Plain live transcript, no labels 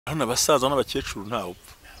hano abasaza n'abakecuru nta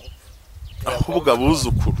upfa ahubwo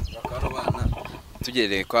abuzukuru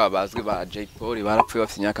tugereye ko abazwi ba Jay Paul barapfuye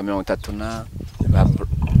bafite imyaka 30 na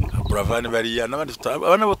Buravani bariya n'abandi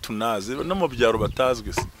abana bo tunazi no mu byaro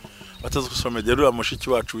batazwi se batazwi kusomegera amushiki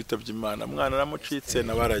wacu witavye Imana mwana namucitse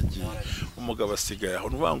nabaragiye umugabo asigaye aho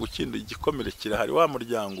nubanga ukindi igikomere kirahari wa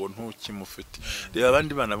muryango ntukimufite reba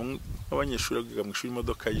abandi bana abanyeshuri biga mu ishuri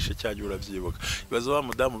imodoka yishe cyaje uravyibuka ibazo wa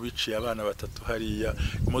mudamu biciye abana batatu hariya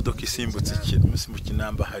imodoka isimbutse ikintu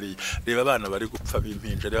namba hariya reba abana bari gupfa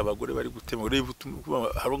bimpinja reba abagore bari gutema reba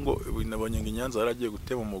haro ngo nabonye nginyanza haragiye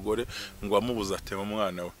gutema umugore ngo amubuza atema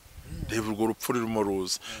umwana we reba urwo rupfu rurimo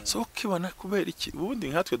ruza so ukibona kubera iki ubundi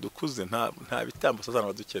nkatwe dukuze nta bitambo sazana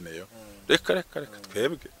badukeneyo reka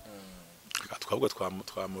twebwe twabwo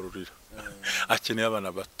twamururira akeneye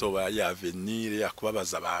abana bato ba yavenire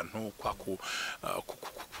yakubabaza abantu kwa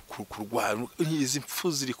kurwana izi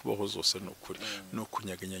mpfu ziri kubaho zose n'ukuri no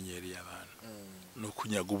kunyaga inyenyeri y'abantu no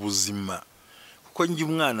kunyaga ubuzima kuko ngi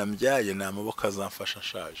umwana mbyaye na amaboko azamfasha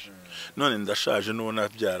nshaje none ndashaje nubona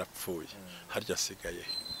byarapfuye harya sigaye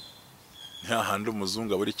nta handi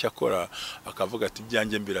umuzungu buri cyakora akavuga ati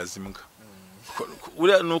byanjye mbirazimbwa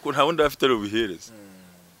uriya nuko nta wundi afite rubihereza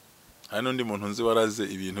hano ndi muntu nzi waraze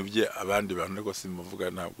ibintu bye abandi bantu rego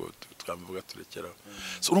simuvuga ntabwo twamuvuga turekeraho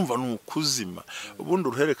so urumva n'ukuzima ubundi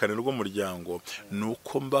uruherekane rw'umuryango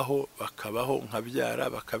nuko mbaho bakabaho nkabyara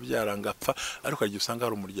bakabyara ngapfa ariko agiye usanga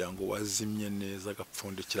hari umuryango wazimye neza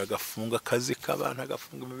gapfundikira gafunga akazi k'abantu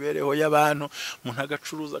agafunga imibereho y'abantu umuntu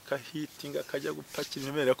agacuruza akahitinga akajya gupakira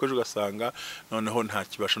imibereho ko ugasanga noneho nta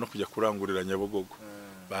kibasha no kujya kurangurira Nyabugogo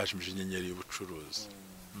bajimije inyenyeri y'ubucuruzi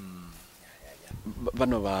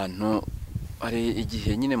bano bantu ari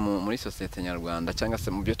igihe nyine muri societe nyarwanda cyangwa se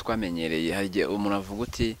mu byo twamenyereye hari igihe umuntu avuga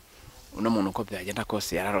uti uno muntu uko byagenda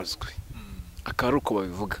kose yararozwe akaba ari uko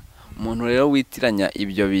babivuga umuntu rero witiranya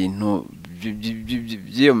ibyo bintu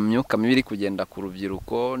by'iyo myuka mibi iri kugenda ku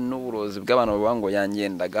rubyiruko n'uburozi bw'abantu bavuga ngo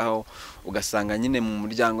yangendagaho ugasanga nyine mu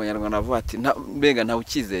muryango nyarwanda avuga ati mbega nta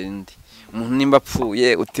ukizera indi umuntu nimba apfuye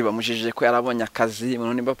utibamujije ko yarabonye akazi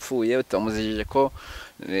umuntu nimba apfuye utamuzije ko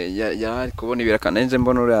yari kubona ibirakana nje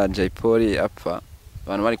mbona uri Jay Paul apfa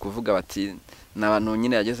abantu bari kuvuga bati nabantu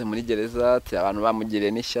nyine yageze muri gereza ati abantu bamugiriye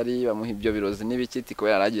n'ishyari bamuha ibyo birozi n'ibikiti ko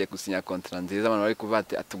yaragiye gusinya contract nziza abantu bari kuvuga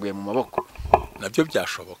ati atuguye mu maboko nabyo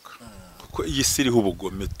byashoboka kuko iyi siriho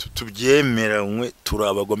ubugome tubyemeranywe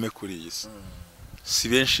turabagome kuri iyi si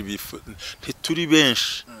benshi ntituri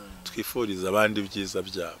benshi twifuriza abandi byiza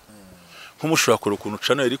byabo nk'umushobora kora ukuntu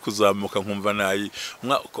cana iri kuzamuka nkumva nayi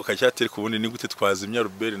umwaka kacyateri kubundi ni gute twazimya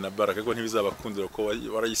Ruberi na Baraka ko ntibizabakundira ko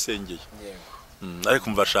warayisengeye ariko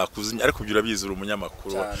mva shaka kuzinya ariko byura bizura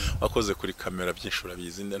umunyamakuru wakoze kuri kamera byinshi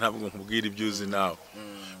urabizi ntabwo nkubwira ibyuzi nawe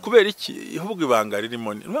kubera iki ihubwo ibanga ririmo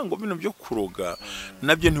ngo bino byo kuroga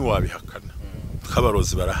nabyo ntiwabihakana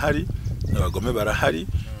kabarozi barahari abagome barahari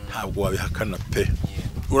ntabwo wabihakana pe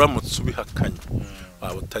uramutse ubihakanye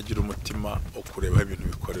waba utagira umutima wo kureba ibintu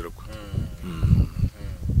bikorerwa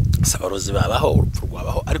sabarozi babaho urupfu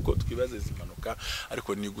rwabaho ariko twibaze zimanuka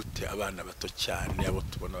ariko ni gute abana bato cyane abo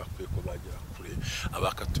tubona bakwiye ko bagera kure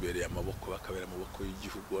abakatubereye amaboko bakabera amaboko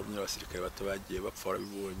y'igihugu bamwe abasirikare bato bagiye bapfa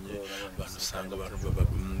bibonye abantu usanga abantu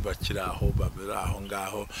bakiraho baberaho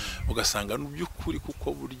ngaho ugasanga n'ubyukuri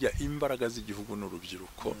kuko burya imbaraga z'igihugu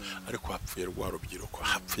n'urubyiruko ariko hapfuye rwa rubyiruko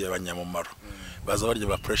hapfuye abanyamumaro baza barya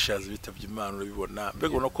ba pressures bitavye Imana urabibona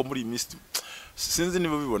mbega no ko muri minsi sinzi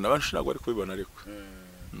niba bibona abantu ntabwo ariko bibona ariko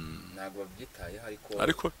ntabwo babyitaye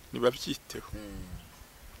ariko nibabyiteho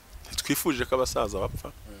twifuje ko abasaza bapfa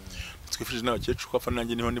twifuje n'abakecuru ko apfa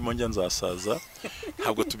nanjye niho ndimo njya nzasaza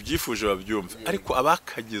ntabwo tubyifuje babyumve ariko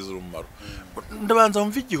abakagize urumaro ndabanza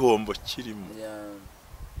mva igihombo kirimo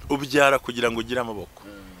ubyara kugira ngo ugire amaboko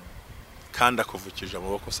kandi akuvukije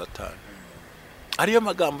amaboko Satani ariyo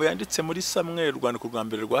magambo yanditse muri Samuel rwandiko rwa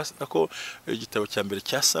mbere ko igitabo cya mbere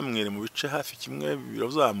cya Samuel mu bice hafi kimwe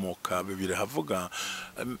birazamuka bibiri havuga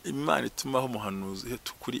Imana itumaho umuhanuzi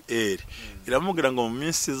kuri Eli iramubwira ngo mu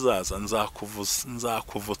minsi izaza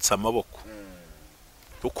nzakuvutsa amaboko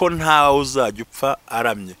kuko ntawe uzajya upfa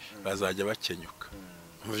aramye bazajya bakenyuka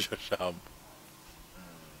mu byo jambo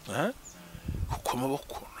kuko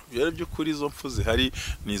amaboko yari by'ukuri izo mpfu zihari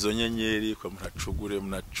nizo nyenyeri ko munacugure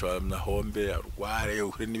munahombe arware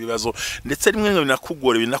uhure nibibazo ndetse rimwe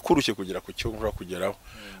binakugore binakurushye kugira ku cyo nkura kugeraho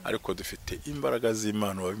ariko dufite imbaraga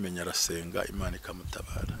z'Imana wabimenya arasenga Imana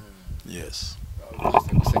ikamutabara yes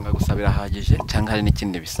gusenga gusa birahagije cyangwa hari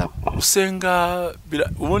n'ikindi bisaba gusenga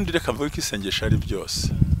ubundi reka mvuge ko isengesho ari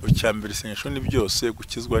byose ucyambira isengesho ni byose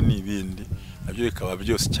gukizwa n'ibindi nabyo bikaba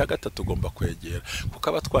byose. Cya gatatu ugomba kwegera, kuko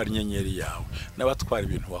abatwara inyenyeri yawe n'abatwara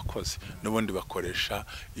ibintu wakoze n'ubundi bakoresha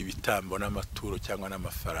ibitambo n'amaturo cyangwa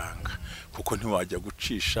n'amafaranga, kuko ntiwajya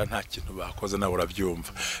gucisha nta kintu bakoze nawe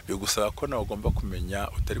urabyumva. Bigusaba ko nawe ugomba kumenya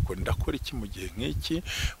utari ko ndakora iki mu gihe nk'iki,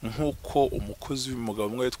 nk'uko umukozi w'umugabo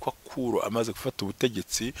umwe witwa Kuro amaze gufata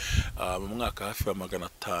ubutegetsi mu mwaka hafi wa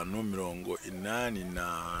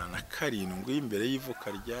 587 imbere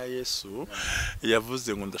y'ivuka rya Yesu,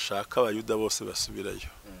 yavuze ngo ndashaka abayuda bose basubirayo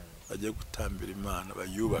bagiye gutambira Imana,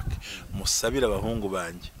 bayubake, musabire abahungu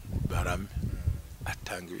banjye barame.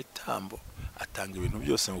 Atanga ibitambo, atanga ibintu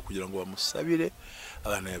byose ngo kugira ngo bamusabire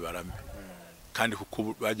abana be barame, kandi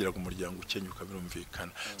kuko bagiraga umuryango ukenyuka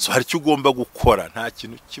birumvikana. So hari icyo ugomba gukora, nta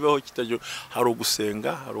kintu kibaho kitajyo, hari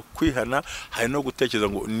ugusenga, hari ukwihana, hari no gutekereza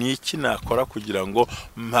ngo ni iki nakora kugira ngo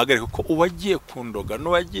mpagarike, kuko uwagiye kundoga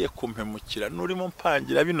n'uwagiye kumpemukira n'urimo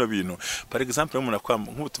mpangira bino bintu. Par exemple umuntu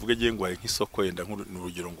akwamba nk'ubu tuvuge giye ngo hari nk'isoko yenda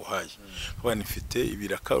n'urugero ngo haye kuba nifite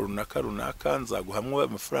ibiraka runaka nzaguhamwe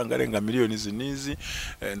amafaranga arenga miliyoni nizi,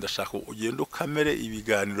 ndashaka ugenda ukamere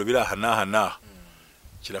ibiganiro biri aha n'aha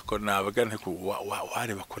kirako nabagane ko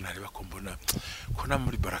wareba ko nareba ko mbona ko na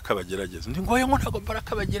muri Baraka bagerageza ndi ngoye ngo ntago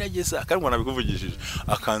Baraka bagerageza kandi ngo nabikuvugishije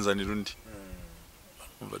akanzanira undi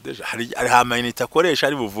umva deja hari hamayinite akoresha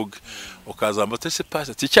ari buvuge ukazamba tese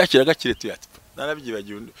passe ticyakiraga kiretu yati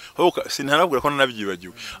narabyibagiwe hoka sinarabwira ko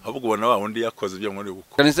nanabyibagiwe ahubwo ubona wa wundi yakoze byo muri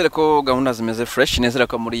gukora. Nizere ko gahunda zimeze fresh, nizere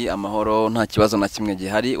ko muri amahoro nta kibazo na kimwe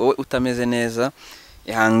gihari. Wowe utameze neza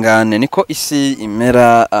ihangane, niko isi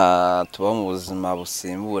imera. Tubaho mu buzima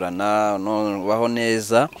busimburana, no baho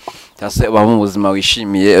neza cyase ubaho mu buzima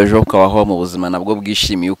wishimiye, ejo ukabaho mu buzima nabwo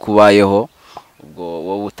bwishimiye uko ubayeho. Ubwo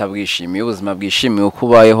wowe utabwishimiye ubuzima bwishimiye uko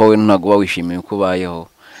ubayeho, we ntago wishimiye uko ubayeho.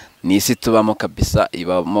 Ni isi tubamo kabisa,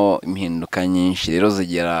 ibamo impinduka nyinshi rero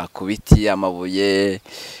zigera ku biti, amabuye,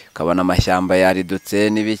 ukabona amashyamba yaridutse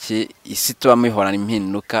n'ibiki. Isi tubamo ihorana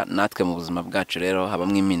impinduka, natwe mu buzima bwacu rero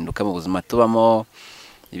habamo impinduka mu buzima tubamo,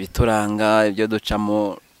 ibituranga ibyo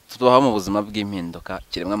ducamo, tubaho mu buzima bw'impinduka.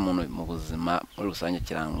 Kiremwa muntu mu buzima muri rusange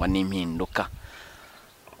kirangwa n'impinduka.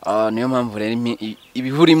 Niyo mpamvu rero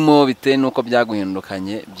ibihurimo bitewe nuko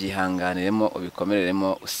byaguhindukanye byihanganiremo,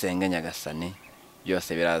 ubikomereremo, usenge Nyagasani,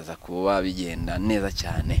 byose biraza kuba bigenda neza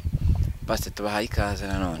cyane. Base tubahaye ikaze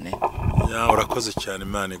nanone. Ya urakoze cyane,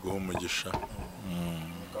 Imana iguha umugisha.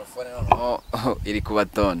 Iri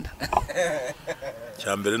kubatonda.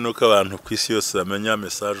 Cyambere nuko abantu ku isi yose bamenya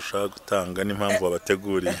message ushaka gutanga n'impamvu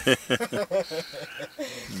wabateguriye.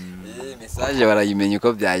 Message barayimenya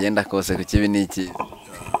uko byagenda kose ku kibi niki.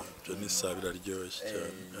 Byo ni sabira ryoshye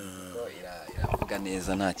cyane. Iravuga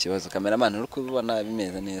neza nta kibazo. Cameraman uri kubibona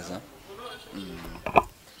bimeze neza.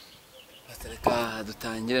 Reka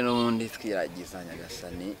dutangire n'ubundi twiragiza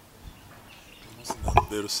Nyagasani.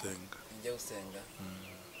 Berusenga. Njye usenga.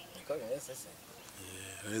 Niko bimeze se?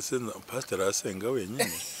 Ese pastor asenga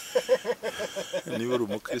wenyine. Niba uri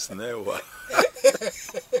umukristo nawe wa.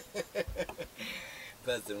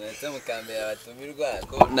 Pastor mwese mukambera abatumirwa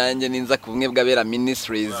ko nanjye ninza ku bumwe bw'abera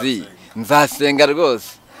ministries, nzasenga rwose.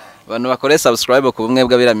 Abantu bakore subscribe ku bumwe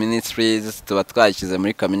bw'abera ministries, tuba twashyize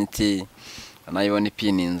muri community. Anayibona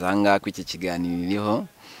ipini nzanga ku iki kiganiro iriho.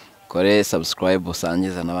 Kore subscribe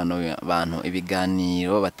usangiza n'abantu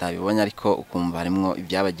ibiganiro batabibonye ariko ukumva harimo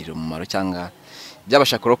ibyabagirira umumaro cyangwa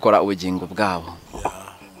byabasha kurokora ubugingo bwabo.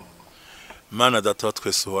 Mana data wa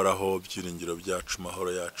twese uhoraho, byiringiro byacu,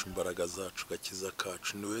 mahoro yacu, imbaraga zacu, gakiza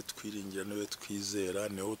kacu, niwe twiringira, niwe twizera,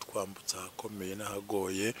 niwe utwambutsa ahakomeye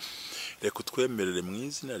n'ahagoye. Reka utwemerere mu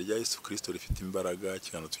izina rya Yesu Kristo rifite imbaraga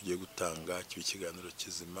cyane tugiye gutanga kibi kiganiro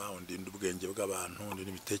kizima, undinde ubwenge bw'abantu,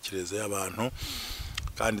 undinde imitekerereze y'abantu.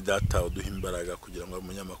 Kandi data uduha imbaraga kugira ngo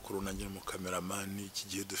umunyamakuru nanjye n'umukameramani iki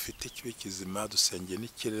gihe dufite kibe kizima, dusengeye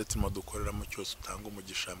n'ikirere turimo dukoreramo cyose utanga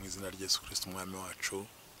umugisha mu izina rya Yesu Kristo umwami wacu.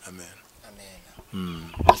 Amen.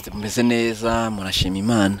 Pastor meze neza, murashima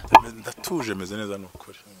Imana. Ndatuje meze neza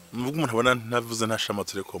n'ukuri. Mvuga umuntu abona ntavuze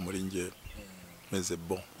ntashamatse ko muri nge meze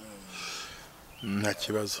bon. Nta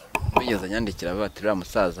kibazo. Bigeze nyandikira batirira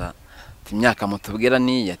musaza imyaka mutubwira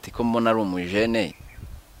ni ati ko mbona ari umujene.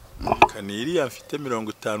 Kaniri afite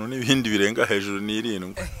 50 n'ibindi birenga hejuru ni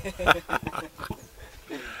 7.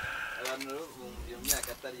 Abantu iyo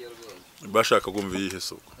myaka atari yo rwose. Bashaka kumva yihe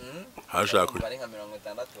soko. Hashaka bari nka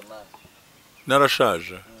 68.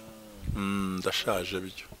 Narashaje. Ndashaje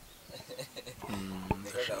bityo.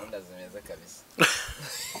 Gahunda zimeze kabisa.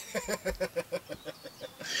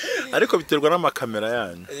 Ariko biterwa n'amakamera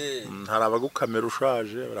yanyu. Hari abagukamera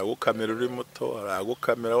ushaje, baragukamera uri muto,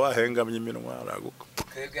 baragukamera wahengamye iminwa,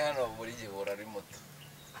 twebwe hano muri gihora ari muto.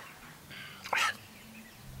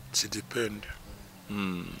 Si depend.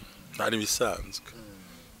 ntari bisanzwe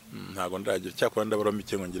ntago ndagira cyakora ndabura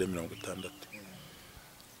mike ngo ngire 60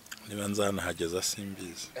 niba nzanahageza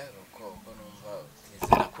simbizi uko numva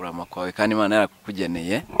utizera kurama kwawe kandi Imana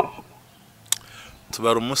yarakugeneye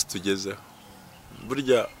tubara umunsi tugezeho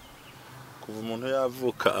burya kuva umuntu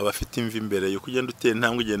yavuka aba afite imvi imbere yo kugenda utera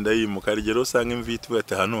intambwe ugenda yimuka rigero usanga imvi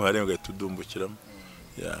ituwete hano hari ugahita udumbukiramo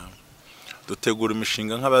dutegura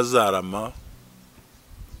imishinga nk'abazarama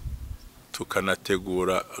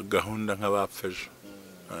tukanategura gahunda nk'abapfeje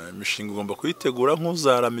imishinga ugomba kuyitegura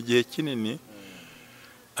nk'uzarama igihe kinini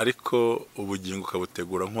ariko ubugingo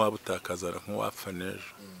ukabutegura nk'uwabutakazara nk'uwapfa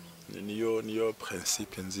n'ejo niyo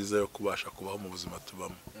principe nziza yo kubasha kubaho mu buzima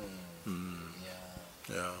tubamo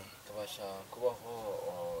ukabasha kubaho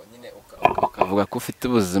nyine ukavuga ko ufite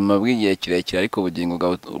ubuzima bw'igihe kirekire ariko ubugingo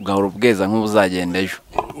ugahora ubweza nk'ubuzagenda ejo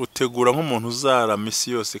utegura nk'umuntu uzarama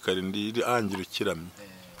isi yose karindira angira ukiramye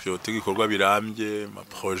utega ibikorwa birambye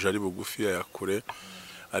amaproje ari bugufi yakure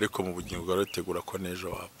ariko mu bugingo bwawe utegura ko n'ejo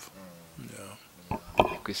wapfa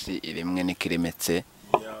ku isi irimwe nikiremetse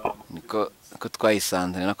niko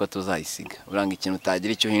twayisanze nako tuzayisiga uranga ikintu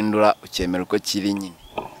utagira icyo uhindura ukemera uko kiri nyine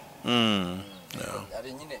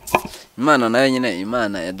Imana nayo nyine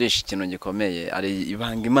Imana yaduhishe ikintu gikomeye ari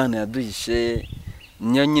ibanga Imana yaduhishe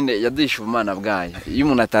niyo nyine yaduhishe ubumana bwayo iyo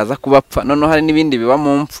umuntu ataza kubapfa noneho hari n'ibindi biba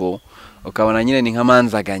mu mpfu ukabona nyine ni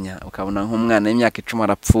nk'amanzaganya ukabona nk'umwana w'imyaka 10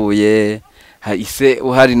 arapfuye ise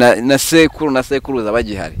uhari na sekuruza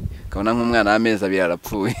bagihari ukabona nk'umwana w'amezi 2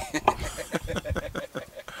 arapfuye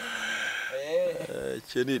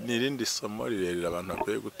ni irindi somo rirerire abantu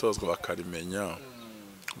bakwiye gutozwa bakarimenya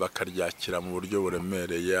bakaryakira mu buryo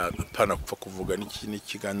buremereye apana kupfa kuvuga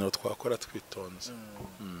n'ikiganiro twakora twitonze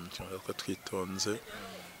twitonze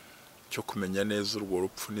cyo kumenya neza urwo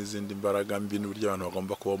rupfu n'izindi mbaraga mbi n'uburyo abantu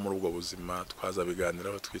bagomba kuba muri ubwo buzima twaza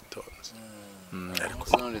biganiraho twitonze ariko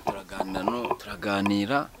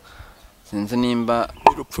turaganira sinzi nimba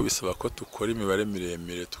urupfu bisaba ko dukora imibare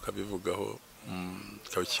miremire tukabivugaho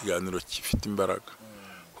tukaba ikiganiro gifite imbaraga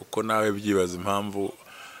kuko nawe byibaza impamvu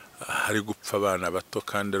hari gupfa abana bato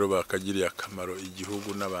kandi rero bakagiriye akamaro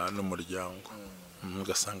igihugu n'umuryango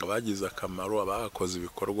ugasanga bagize akamaro abakoze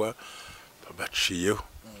ibikorwa baciyeho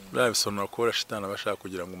bisobanura ko shitani bashaka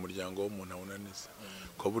kugira ngo umuryango w'umuntu awunanize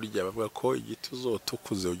ko burya bavuga ko igiti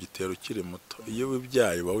uzotukuze ugitera ukiri muto iyo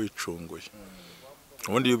wibyaye uba wicunguye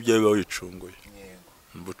ubundi iyo ubyaye uba wicunguye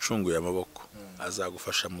mbucunguye amaboko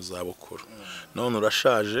azagufasha mu zabukuru none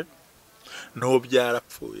urashaje n'uwo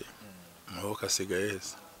byarapfuye amaboko asigaye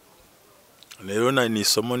heza rero ni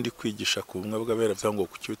isomo ndi kwigisha ku bumwe bw'abera bya ngo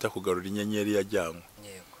kucyuta kugarura inyenyeri yajyanwa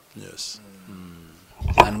yes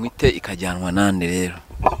anwite ikajyanwa nande rero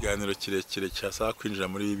ikiganiro kirekire cyasaba kwinjira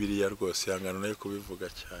muri Bibiliya rwose yangano nayo kubivuga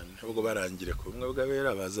cyane ubwo barangire ku bumwe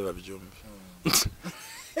bw'abera baze babyumve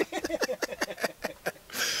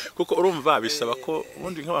kuko urumva bisaba ko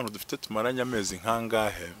ubundi nk'abantu dufite tumaranye amezi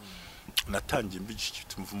nkangahe natangiye mbigisha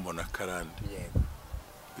tumvumbona karande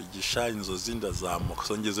bigisha inzozi ndazamuka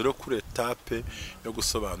songeze rero kuri etape yo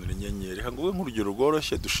gusobanura inyenyeri hanguwe nk'urugero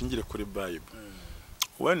rworoshye dushingire kuri Bible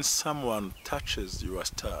when someone touches your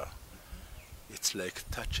star it's like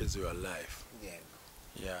touches your life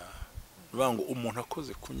bango umuntu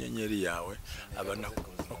akoze ku nyenyeri yawe abana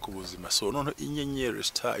no kubuzima so none inyenyeri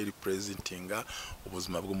star representinga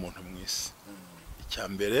ubuzima bw'umuntu mwisi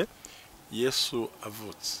icyambere Yesu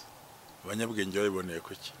avutse abanyabwenge babiboneye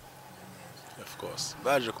ko ki of course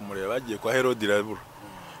baje kumureba bagiye kwa Herode irabura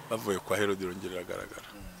bavuye kwa Herode rongerera garagara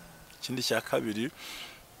ikindi cya kabiri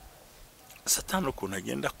Satani ukuntu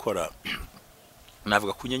agenda akora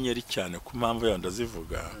navuga kunyenyeri cyane ku mpamvu yanda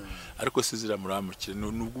zivuga ariko sizira muramukire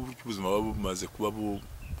nubwo ubuzima bumaze kuba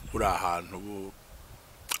buri ahantu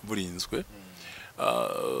burinzwe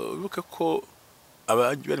bibuke ko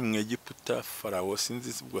bari mu Egiputa Farawo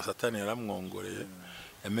sinzi ubwo Satani yaramwongoreye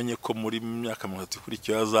yamenye ko muri myaka 30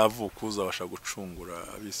 ikurikiye azavuka uzabasha gucungura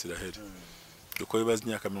abisiraheli uko bibaza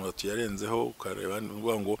imyaka 30 yarenzeho ukareba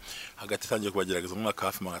ngo hagati tangiye kubagerageza mu mwaka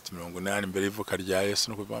hafi 180 imbere y'ivuka rya Yesu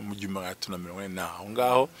no kuva mu 180 aho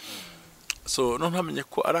ngaho so none hamenye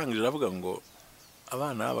ko arangije avuga ngo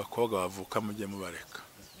abana b'abakobwa bavuka mujye mubareka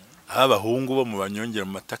abahungu bo mu banyongera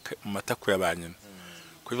mu matako y'abanyina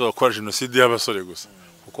kubivuga ko genocide y'abasore gusa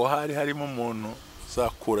kuko harimo umuntu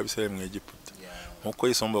zakura bisere mu Egiputa nkuko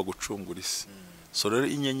yisomba gucungura isi so rero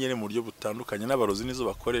inyenyeri mu buryo butandukanye n'abarozi nizo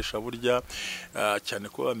bakoresha burya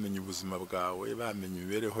cyane ko bamenye ubuzima bwawe bamenye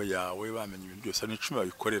imibereho yawe bamenye ibintu byose n'icumi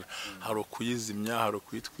babikorera hari ukuyizimya hari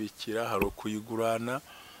ukuyitwikira hari ukuyigurana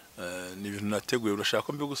ni ibintu nateguye urashaka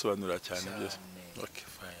ko mbigusobanurira cyane byose okay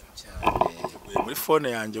fine muri phone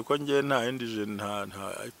yanjye uko ngiye nta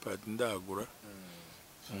iPad ndagura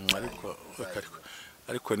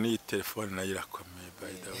ariko ni telefone nayo irakomeye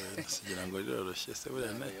by the way sigira ngo riroroshye se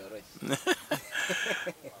buriya nayo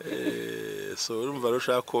so urumva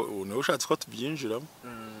rushaka ko ushatse ko tubyinjiramo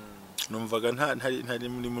numvaga ntari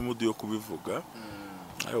muri mudu yo kubivuga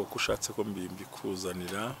ariko ko ushatse ko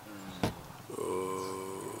mbikuzanira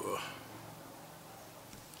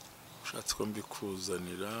ushatse ko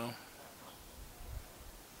mbikuzanira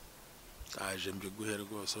aje mbiguhe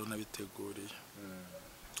rwose aho nabiteguriye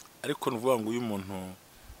ariko nuvuga ngo uyu muntu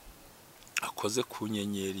akoze ku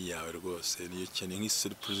nyenyeri yawe rwose niyo cyane nk'isi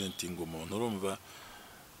representing umuntu urumva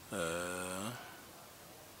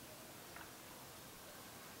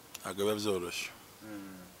agabe byoroshye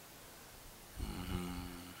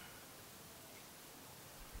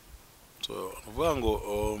so nuvuga ngo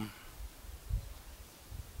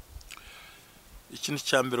ikintu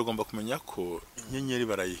cya mbere ugomba kumenya ko inyenyeri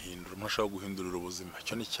barayihindura umuntu ashobora guhindurira ubuzima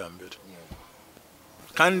icyo ni cya mbere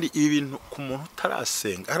kandi ibi bintu ku muntu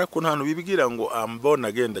utarasenga ariko nta hantu bibwira ngo ambona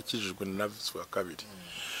agenda akijijwe na wa kabiri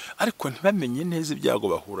ariko ntibamenye neza ibyago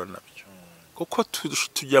bahura nabyo kuko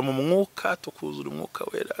tujya mu mwuka tukuzura umwuka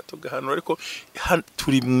wera tugahanura ariko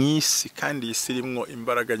turi mu isi kandi isi irimo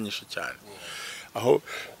imbaraga nyinshi cyane aho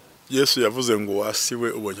Yesu yavuze ngo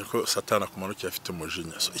wasiwe ubonye ko Satani akumanukiye afite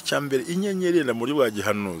umujinya so icyambere inyenyeri na muri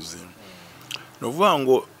wagihanuzi no vuga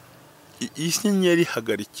ngo inyenyeri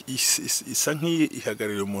isa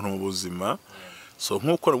nk'ihagarira umuntu mu buzima so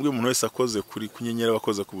nkuko nabwiye umuntu wese akoze kuri kunyenyeri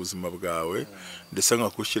bakoze ku buzima bwawe ndetse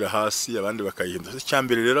nkakushyira hasi abandi bakayihindura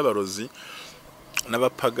icyambere rero abarozi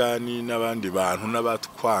n'abapagani n'abandi bantu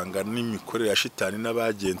n'abatwanga n'imikorere ya shitani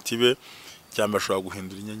n'abagenti be cyamba ashobora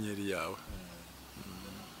guhindura inyenyeri yawe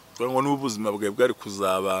ngo n'ubuzima bwawe bwari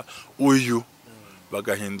kuzaba uyu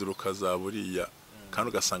bagahindura ukazaburiya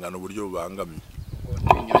kandi ugasangana uburyo bubangamye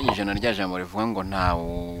binyuranyije na rya jambo rivuga ngo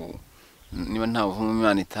niba ntawe uvuma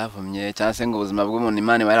Imana itavumye cyangwa se ngo ubuzima bw'umuntu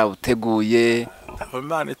Imana barabuteguye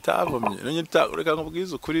Imana itavumye reka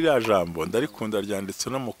nkubwize ukuri rya jambo ndarikunda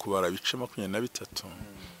ryanditse no mu kubara bice 23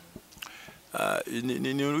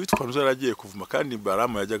 ni witwa nzo yaragiye kuvuma kandi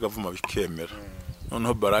Baramu yajyaga avuma bikemera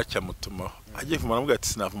noneho Baraki amutumaho agiye kuvuma aramubwira ati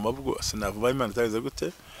sinavuma Imana itagize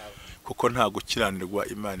gute kuko nta gukiranirwa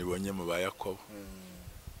Imana ibonye mu ba Yakobo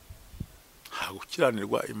nta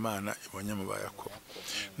gukiranirwa Imana ibonye mu ba Yakobo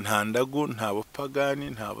nta ndagu nta bupagani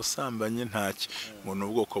nta busambanye ntaki ngo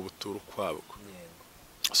n'ubwoko butura kwabwo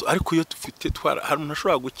so ariko iyo dufite hari umuntu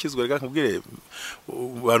ashobora gukizwa reka nkubwire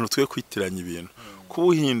abantu twe kwitiranya ibintu kuba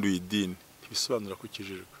uhinduye idini bisobanura ko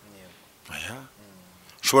ukijijwe aya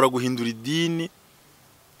ushobora guhindura idini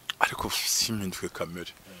ariko siminduke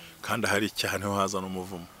kamere kandi hari icyaha niho haza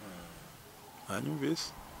n'umuvumo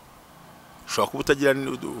hanyumvise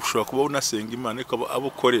ushobora kuba unasenga Imana ariko abo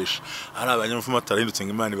ukoresha ari abanyamuvumo atarahindutse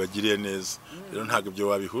ngo Imana ibagiriye neza rero ntabwo ibyo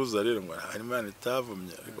wabihuza rero ngo Imana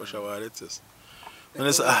itavumye ariko shawaretse se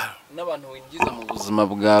n'abantu winjiza mu buzima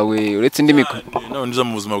bwawe uretse indi mikoro n'abantu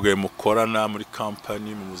mu buzima bwawe mukorana muri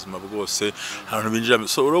company mu buzima bwose abantu binjira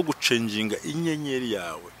so uro gucenginga inyenyeri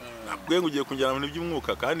yawe nabwo ugiye kunjyana mu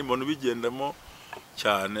by'umwuka kandi mbona bigendamo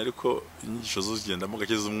cyane ariko inyigisho zo zigendamo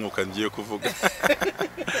gakeze umwuka ngiye kuvuga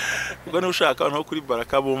ubwo ni ushaka abantu kuri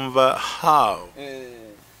Baraka bumva how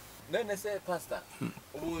none se pastor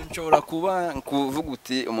ubu nshobora kuvuga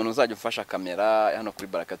uti umuntu uzajya ufasha kamera hano kuri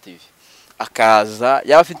Baraka TV akaza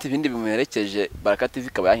yaba afite ibindi bimuherekeje Baraka TV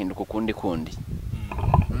ikaba yahinduka kundi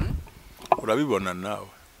urabibona nawe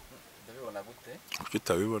ndabibona gute kuko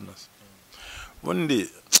utabibona ubundi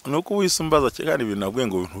nuko wisumbaza cyane ibintu nabwiye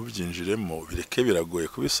ngo ibintu byinjiremo bireke biragoye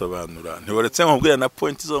kubisobanura ntibaretse nkubwira na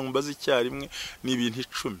point zo mbaza icyarimwe ni ibintu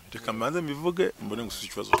 10 reka mbanze mivuge mbone gusubiza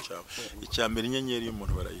ikibazo cyawe icyambere inyenyeri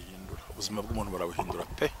y'umuntu barayihindura ubuzima bw'umuntu barabuhindura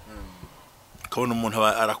pe kabona umuntu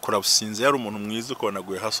arakora businze yari umuntu mwiza ukabona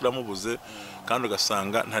aguye hasi uramubuze kandi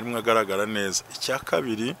ugasanga ntarimwe agaragara neza icya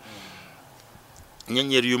kabiri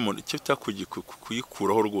inyenyeri y'umuntu icyo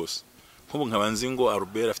kuyikuraho rwose nk'ubu nkabanzi ngo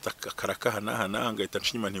Albert afite akarakahana ngahita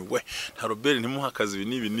nshinyima nti we nta Albert ntimuha akazi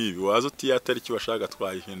ibi nibi waza uti yatari kibashaka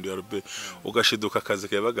twayihinduye Albert ugashiduka akazi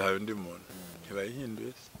kabe bagahaye undi muntu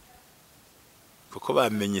ntibayihinduye kuko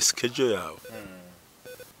bamenye schedule yawe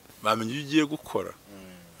bamenye ibyo ugiye gukora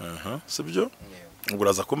sibyo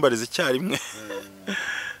uraza kumbariza icyarimwe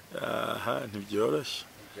ntibyoroshye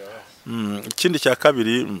ikindi cya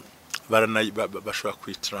kabiri bashobora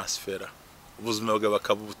kuyitransfera ubuzima bwawe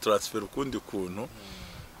bakabutransfera ukundi kuntu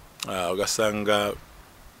ugasanga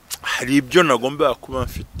hari ibyo nagomba kuba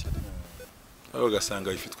mfite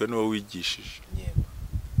ugasanga bifitwe n'uwo wigishije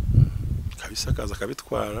kabisa kaza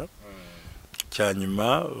kabitwara cyanyuma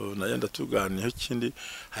nagenda tuganiyeho ikindi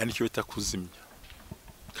hari n'icyo bita kuzimya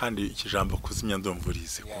kandi ikijambo kuzimya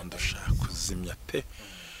ndumvurize kondusha kuzimya pe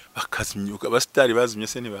bakazimyuka abasitari bazimye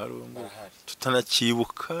se ntibaharungu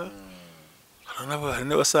tutanakibuka hari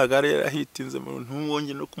n'abasaga yarahitinze mu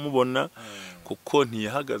ntumwonge no kumubona kuko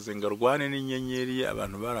ntiyahagaze ngo arwane n'inyenyeri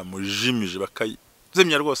abantu baramujimije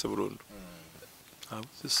bakazimya rwose burundu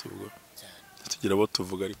abuzisubwo tugira abo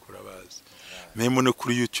tuvuga ariko urabazi memo no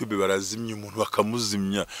kuri YouTube barazimya umuntu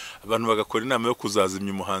bakamuzimya abantu bagakora inama yo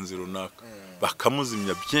kuzazimya umuhanzi runaka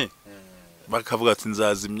bakamuzimya bien bakavuga ati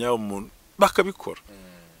nzazimya umuntu bakabikora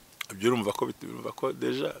ibyo urumva ko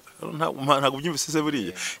deja ntabwo byumvise se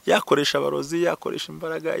buriya yakoresha abarozi yakoresha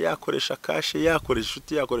imbaraga yakoresha kashe yakoresha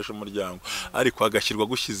inshuti yakoresha umuryango ariko agashyirwa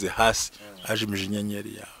gushyize hasi ajimije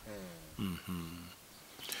inyenyeri yawe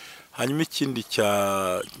hanyuma ikindi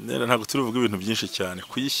ntabwo turuvuga ibintu byinshi cyane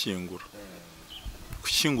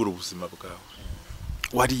kuyishyingura ubuzima bwawe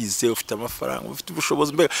warize ufite amafaranga ufite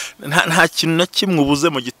ubushobozi mbega nta kintu na kimwe ubuze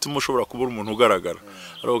mu gituma ushobora kubura umuntu ugaragara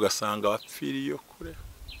ari ugasanga wapfiriye kure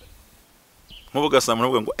nk'ubu ugasanga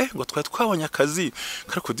unavuga ngo twari twabonye akazi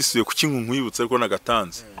ariko disubiye ku kintu nkwibutse ariko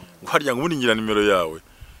nagatanze ngo harya ngo uburingira nimero yawe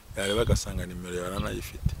yareba agasanga nimero yawe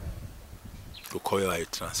aranayifite kuko we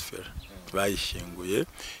bayitransfera bayishyinguye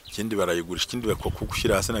ikindi barayigurisha ikindi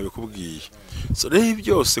bakugushyira hasi nabikubwiye so rero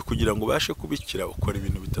byose kugira ngo ubashe kubikira ukora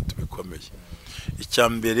ibintu bitatu bikomeye icya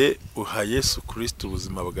mbere uha Yesu Kristo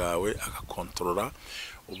ubuzima bwawe agakontorora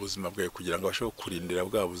ubuzima bwawe kugira ngo abashe kurindira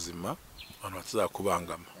bwa buzima abantu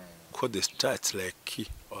batazakubangama ko the starts like key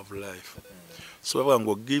of life so bavuga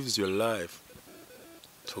ngo gives your life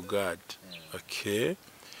to God okay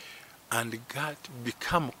and God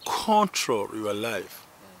become control your life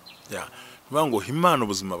bavuga ngo Imana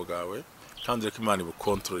ubuzima bwawe kandi reka Imana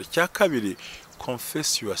ibukontorore icya kabiri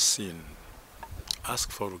confess your sin ask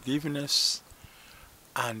for forgiveness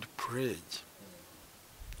and pray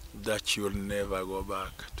that you will never go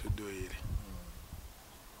back to do it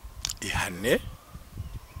ihane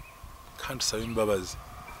kandi usaba imbabazi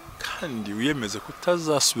kandi wiyemeze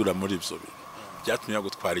kutazasubira muri ibyo bintu byatumye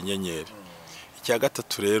gutwara inyenyeri icya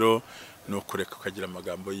gatatu rero ni ukureka ukagira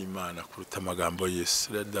amagambo y'Imana kuruta amagambo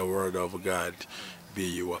y'isi let the word of God be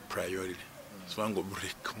your priority so ngo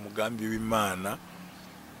bureka umugambi w'Imana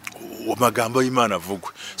amagambo y'Imana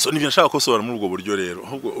avugwe so nibyo nshaka kosobora muri ubwo buryo rero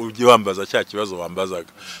ahubwo ujye wambaza cya kibazo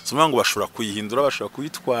wambazaga so ngo bashobora kuyihindura bashobora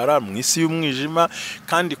kuyitwara mu isi y'umwijima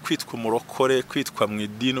kandi kwitwa umurokore kwitwa mu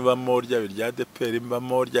idini ubamo rya birya DPR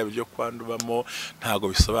imbamo rya biryo kwandubamo ntago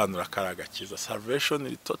bisobanura karagakiza salvation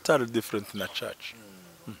is totally different na church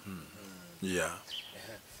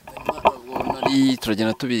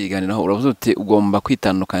turagenda tubiganiraho uravuze uti ugomba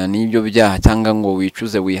kwitandukanya n'ibyo byaha cyangwa ngo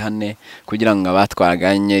wicuze wihane kugira ngo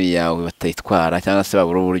abatwaraga inyenyeri yawe batayitwara cyangwa se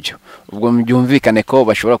babura uburyo ubwo byumvikane ko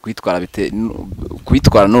bashobora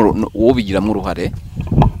kwitwara uwo bigiramo uruhare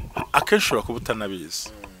akenshi ushobora kuba utanabizi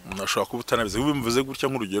unashobora kuba utanabizi ubimvuze gutya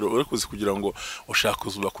nk'urugero uri kuzi kugira ngo ushaka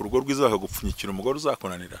kuzubaka urugo rwiza bakagupfunyikira umugore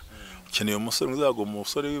uzakonanira ukeneye umusore uzago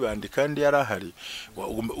umusore wibandi kandi yarahari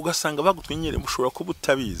ugasanga bagutwenyere mushobora kuba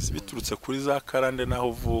utabizi biturutse kuri za karande naho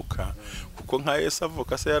uvuka kuko nka Yesu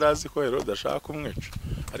avuka se yarazi ko Herode ashaka kumwica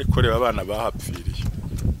ariko reba abana bahapfiriye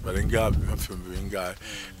barenga hafi bingahe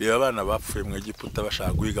reba abana bapfuye mu Egiputa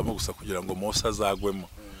bashaka guhigamo gusa kugira ngo Mose azagwemo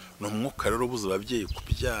no mwuka rero ubuza ababyeyi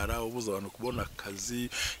kubyara ubuza abantu kubona akazi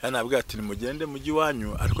yanabwiye ati nimugende mujyi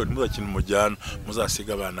wanyu ariko ntimuzakine umujyana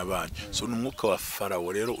muzasiga abana banyu so n'umwuka wa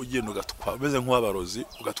Farawo rero ugenda ugatwara beze nk'abarozi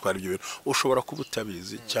ugatwara ibyo bintu ushobora kuba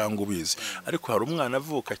utabizi cyangwa ubizi ariko hari umwana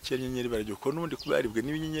avuka cyenyenyeri baryo ko n'undi kubaribwe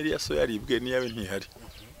n'ibinyenyeri yaso yaribwe niyabe ntihari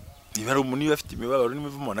niba ari umuntu afite imibabaro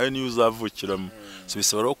n'imivumo nawe niyo uzavukiramo so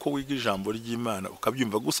bisaba ko wiga ijambo ry'Imana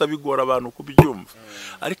ukabyumva gusa bigora abantu kubyumva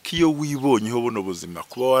ariko iyo wibonyeho buno buzima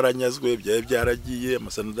kuba waranyazwe byaye byaragiye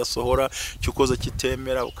amasano dasohora cyukoza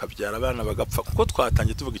kitemera ukabyara abana bagapfa kuko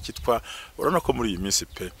twatangiye tuvuga ikitwa urabona ko muri iyi minsi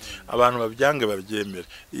pe abantu babyange babyemera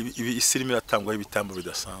ibi isirimo iratangwa ibitambo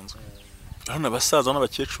bidasanzwe urabona abasaza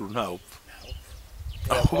n'abakecuru ntawe upfa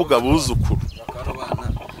ahubwo abuzukuru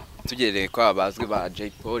tugereye ko abazwi ba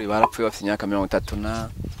Jay Paul barapfuye bafite imyaka 30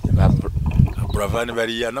 na Buravani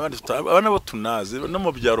bariya n'abandi abana bo tunazi no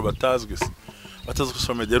mu byaro batazwe se batazwe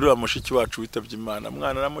somedero amushiki wacu witabye Imana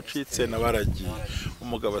mwana aramucitse nabaragiye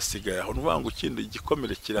umugabo asigaye aho nubanga ukindi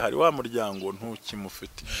igikomere kirahari wa muryango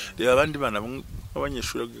ntukimufite reba abandi bana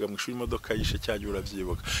abanyeshuri biga mu ishuri imodoka yishe cyaje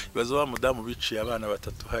uravyibuka ibazo wa mudamu biciye abana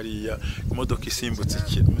batatu hariya imodoka isimbutse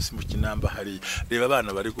isimbuka inamba hari reba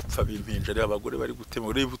abana bari gupfa bimpinja reba abagore bari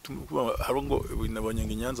gutema reba harongo nabonye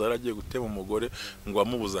ngo Inyanza yaragiye gutema umugore ngo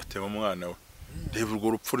amubuza atema umwana we reba urwo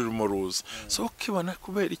rupfu rurimo ruza so ukibona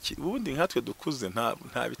kubera iki ubundi nkatwe dukuze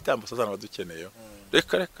nta bitambo sazana badukeneye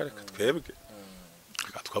reka twebwe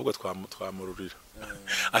twabwo twamururira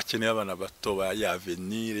akeneye abana bato ba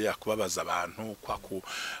yavenire yakubabaza abantu kwa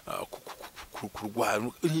kurwara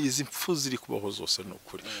izi mpfu ziri kubaho zose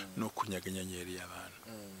n'ukuri no kunyaga inyenyeri y'abantu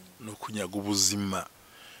no kunyaga ubuzima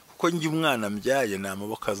kuko njye umwana mbyaye na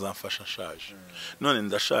amaboko azamfasha ashaje none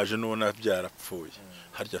ndashaje nubona byarapfuye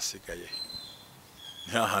harya asigaye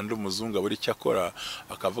nta handi umuzungu aburi icyo akora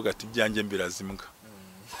akavuga ati ibyanjye mbirazimbwa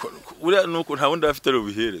uriya nuko nta wundi afite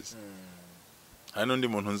rubihereza hari n'undi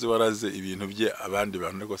muntu nzi waraze ibintu bye abandi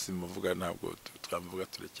bantu ariko simuvuga ntabwo twamuvuga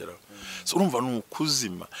turekeraho so urumva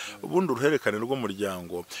n'ukuzima ubundi uruherekane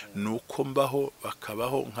rw'umuryango nuko mbaho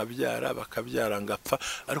bakabaho nkabyara bakabyara ngapfa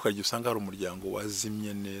ariko igihe usanga hari umuryango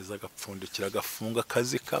wazimye neza agapfundikira agafunga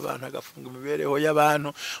akazi k'abantu agafunga imibereho y'abantu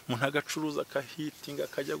umuntu agacuruza akahitinga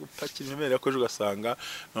akajya gupakira imibereho akoje ugasanga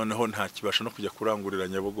noneho nta kibasha no kujya kurangurira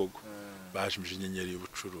Nyabugogo bajimije inyenyeri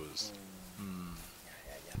y'ubucuruzi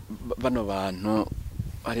bano bantu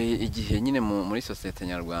hari igihe nyine muri sosiyete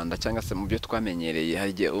nyarwanda cyangwa se mu byo twamenyereye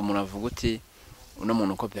hari igihe umuntu avuga uti uno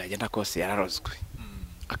muntu uko byagenda kose yararozwe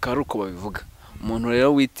akaba ari uko babivuga umuntu rero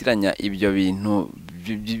witiranya ibyo bintu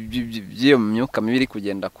by'iyo myuka mibi iri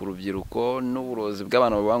kugenda ku rubyiruko n'uburozi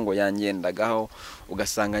bw'abantu bavuga ngo yangendagaho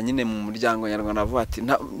ugasanga nyine mu muryango nyarwanda avuga ati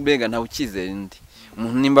mbega ntawe ukizera indi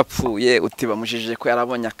umuntu nimba apfuye uti bamujijije ko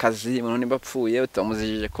yarabonye akazi umuntu nimba apfuye uti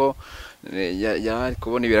bamuzijije ko yari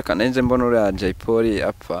kubona ibirakana nje mbona uriya Jay Polly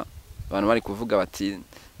apfa abantu bari kuvuga bati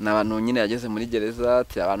n'abantu nyine yageze muri gereza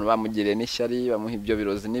ati abantu bamugiriye n'ishyari bamuha ibyo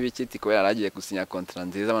birozi n'ibikiti ko yaragiye gusinya contract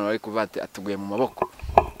nziza abantu bari kuvuga ati atuguye mu maboko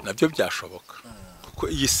nabyo byashoboka kuko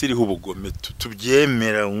iyi si iriho ubugome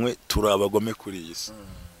tubyemeranywe turi abagome kuri iyi si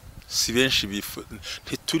si benshi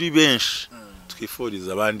ntituri benshi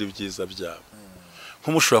twifuriza abandi ibyiza byabo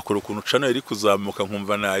nk'umushobora kure ukuntu cano iri kuzamuka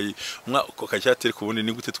nkumva nayi umwaka kacyateri kubundi ni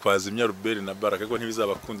gute twazimya Ruberi na Baraka ko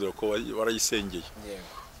ntibizabakundira ko warayisengeye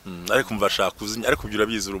ariko mva shaka kuzimya ariko byura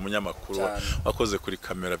bizura umunyamakuru wakoze kuri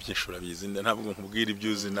kamera byinshi urabizi ntabwo nkubwira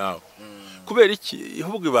ibyuzi nawe kubera iki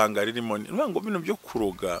ihubwo ibanga ririmo ngo bino byo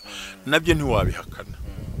kuroga nabyo ntiwabihakana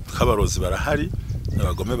kabarozi barahari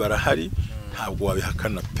abagome barahari ntabwo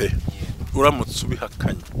wabihakana pe uramutse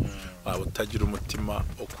ubihakanye waba utagira umutima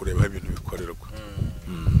wo kureba ibintu bikorerwa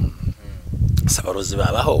sabarozi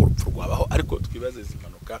babaho urupfu rwabaho ariko twibaze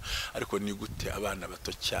zimanuka ariko ni gute abana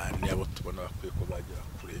bato cyane abo tubona bakwiye ko bagera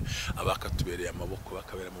kure abakatubereye amaboko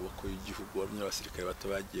bakabera amaboko y'igihugu abanyabasirikare bato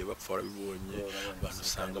bagiye bapfa warabibonye abantu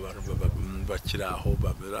usanga abantu bakiraho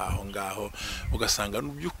baberaho ngaho ugasanga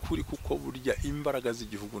n'ubyukuri kuko burya imbaraga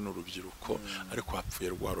z'igihugu n'urubyiruko ariko hapfuye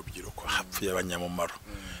rwa rubyiruko hapfuye abanyamumaro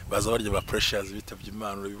baza barya ba pressures bitavye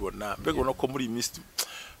Imana urabibona mbego no ko muri iyi minsi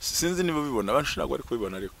sinzi niba bibona abantu ntabwo ariko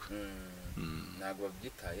bibona ariko ntabwo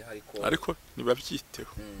babyitaye ariko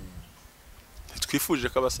nibabyiteho twifuje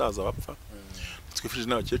ko abasaza bapfa twifuje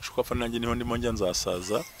n'abakecuru ko apfa nanjye niho ndimo njya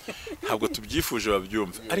nzasaza ntabwo tubyifuje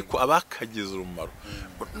babyumva ariko abakagize urumaro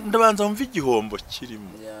ndabanza mva igihombo kirimo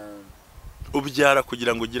ubyara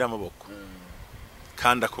kugira ngo ugire amaboko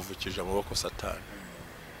kandi akuvukije amaboko Satani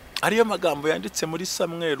ariyo magambo yanditse muri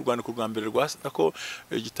Samweli rwandiko rwa mbere ko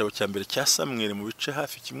igitabo cya mbere cya Samweli mu bice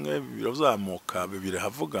hafi kimwe birazamuka bibiri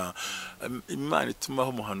havuga Imana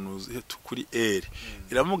itumaho umuhanuzi kuri Eli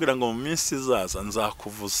iramubwira ngo mu minsi izaza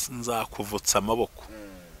nzakuvutsa amaboko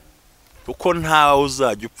kuko ntawe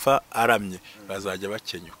uzajya upfa aramye bazajya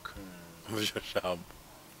bakenyuka mu byo jambo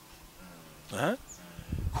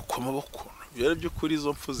kuko amaboko byari by'ukuri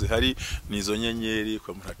izo mpfu zihari nizo nyenyeri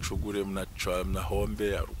kwa munacugure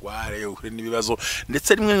munahombe arware uhure n'ibibazo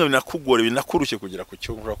ndetse rimwe binakugore binakurushye kugira ku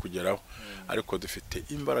cyo ngura kugeraho ariko dufite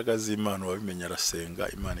imbaraga z'Imana wabimenya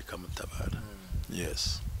arasenga Imana ikamutabara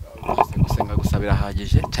yes gusenga gusa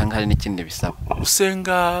birahagije cyangwa hari n'ikindi bisaba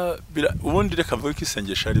gusenga ubundi reka mvuge ko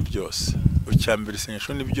isengesho ari byose ucyambere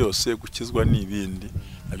isengesho ni byose gukizwa n'ibindi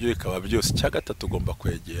nabyo bikaba byose cya gatatu ugomba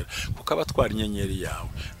kwegera kuko abatwara inyenyeri yawe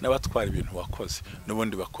n'abatwara ibintu wakoze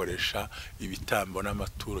n'ubundi bakoresha ibitambo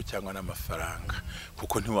n'amaturo cyangwa n'amafaranga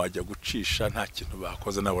kuko ntiwajya gucisha nta kintu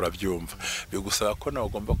bakoze nawe urabyumva bigusaba ko nawe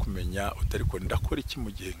ugomba kumenya utari ko ndakora iki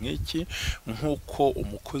mu gihe nk'iki nk'uko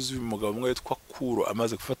umukozi w'umugabo umwe witwa Kuro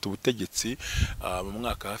amaze gufata ubutegetsi mu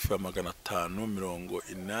mwaka hafi wa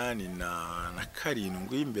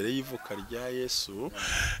 587 imbere y'ivuka rya Yesu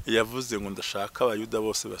yavuze ngo ndashaka abayuda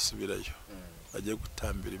bose basubirayo bagiye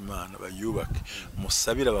gutambira Imana bayubake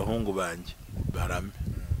musabira abahungu banjye barame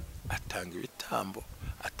atanga ibitambo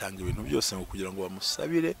atanga ibintu byose ngo kugira ngo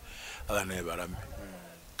bamusabire abana be barame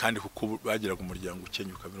kandi kuko bagiraga umuryango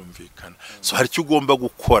ukenyuka birumvikana. So hari icyo ugomba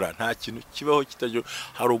gukora, nta kintu kibaho kitajyo,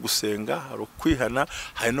 hari ugusenga, hari ukwihana,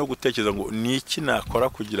 hari no gutekereza ngo ni iki nakora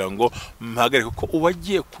kugira ngo mpagarike, kuko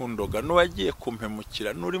uwagiye kundoga n'uwagiye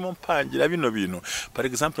kumpemukira n'urimo mpangira bino bintu. Par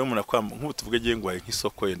exemple umuntu akwamba nk'ubu tuvuge giye ngo hari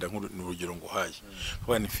nk'isoko yenda n'urugero ngo haye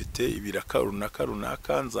kuba nifite ibiraka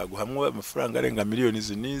runaka nzaguhamwe amafaranga arenga miliyoni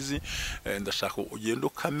nizi, ndashaka ugenda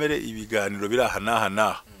ukamere ibiganiro biraha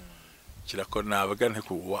naha kirako nabagane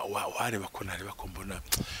ko wareba ko nareba ko mbona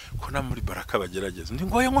ko na muri baraka bagerageza ndi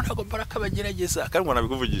ngoye ngo ntago baraka bagerageza kandi ngo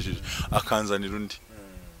nabikuvugishije akanzanira undi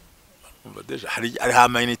umva deja hari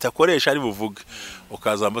hamayinite akoresha ari buvuge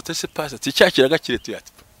ukazamba tese passe ticyakiraga kiretu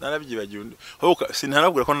yati narabyibagiwe undi ahubwo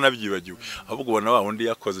sinarabwira ko narabyibagiwe ahubwo ubona wa undi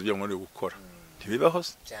yakoze ibyo ngo gukora ntibibaho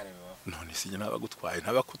none sinye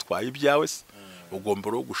ntabakutwaye ibyawe se ugomba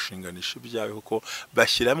ro gushinganisha ibyawe kuko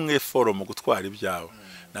bashiramwe foro mu gutwara ibyawe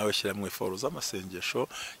nawe shiramwe foro z'amasengesho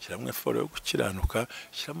shiramwe foro yo gukiranuka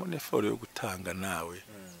shiramo ne foro yo gutanga nawe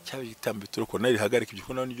cyabe gitambituro ko nari hagarika ibyo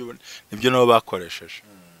kuno nibyo nabo bakoresheje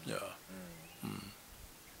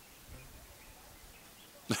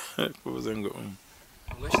kuvuze ngo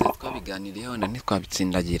ubwo twabiganiriyeho na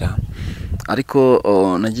ntitwabitsindagira ariko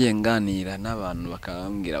nagiye nganira n'abantu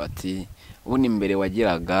bakambwira bati ubu ni imbere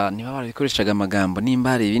wagiraga niba barabikoreshaga amagambo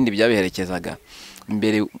nimba hari ibindi byabiherekezaga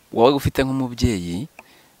imbere wowe ufite nk'umubyeyi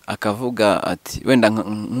akavuga ati wenda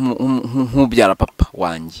nk'ubyara papa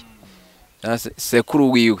wanjye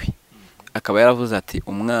sekuru wiwe akaba yaravuze ati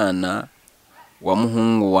umwana wa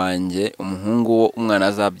muhungu wanjye umuhungu wo umwana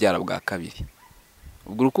azabyara bwa kabiri.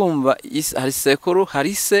 Ubwo urukumva hari sekuru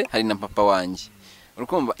hari se hari na papa wanjye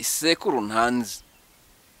urukumva isekuru ntanzi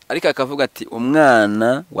ariko akavuga ati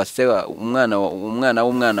umwana wa se umwana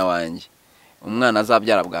w'umwana wanjye umwana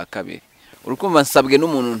azabyara bwa kabiri. Urukumva nsabwe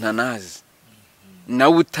n'umuntu ntanazi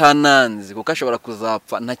nawe utananzi kuko ashobora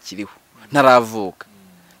kuzapfa ntakiriho ntaravuka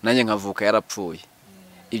nanjye nkavuka yarapfuye.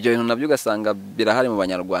 Ibyo bintu nabyo ugasanga birahari mu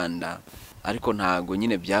banyarwanda ariko ntago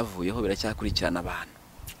nyine byavuyeho biracyakurikirana abantu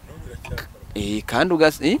kandi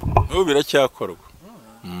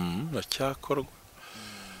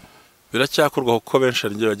biracyakorwa kuko benshi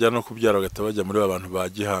ari bajya no kubyara bagata bajya muri abantu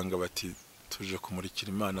bagihanga bati tuje kumurikira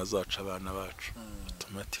Imana zacu abana bacu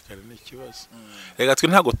automatically n'ikibazo. Rega twe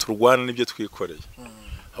ntago turwana n'ibyo twikoreye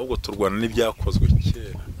ahubwo turwana n'ibyakozwe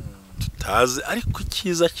kera tutazi ariko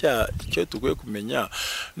ikiza cyo tugoye kumenya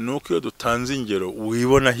nuko iyo dutanze ingero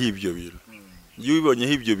wibona hibyo bintu iyo ubonye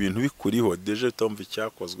hibyo bintu bikuriho deje utumva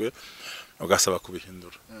icyakozwe ugasaba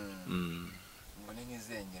kubihindura. Ngo ni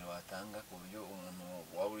nk'izengero watanga ku buryo umuntu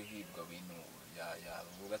waba uri hibwa bintu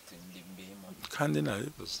yavuga ati ndimbimo kandi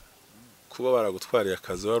nabibuze kuba baragutwariye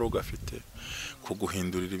akazi wari ugafite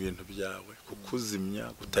kuguhindurira ibintu byawe kukuzimya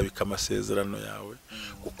gutabika amasezerano yawe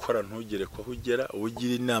gukora ntugere ko ugera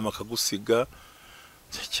ugira inama akagusiga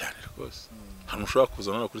cyane rwose. Hano ushobora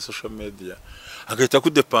kuzana kuri social media agahita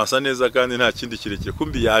kudepansa neza kandi nta kindi kirekire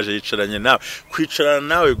kumbi yaje yicaranye nawe kwicarana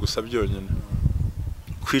nawe gusa byonyine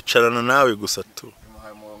kwicarana nawe gusa tu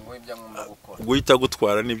guhita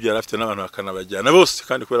gutwara n'ibyo yarafite n'abantu bakanabajyana bose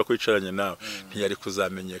kandi kubera ko yicaranye nawe ntiyari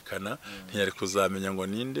kuzamenyekana ntiyari kuzamenya ngo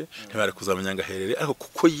ninde ntiyari kuzamenya ngo aherere ariko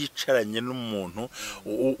kuko yicaranye n'umuntu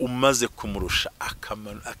umaze kumurusha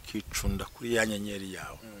akicunda kuri ya nyenyeri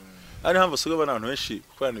yawe. Ari hamwe usigaye abantu benshi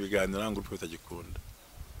gukorana ibiganiro ngo urupfu utagikunda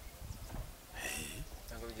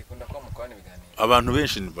abantu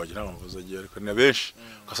benshi bagira ngo mvuze ariko ni benshi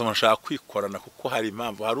ukasoma nshaka kwikorana kuko hari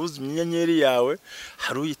impamvu hari uzi inyenyeri yawe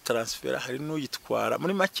hari uyitransfera hari n'uyitwara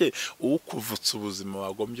muri make ukuvutsa ubuzima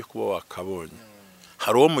wagombye kuba wakabonye.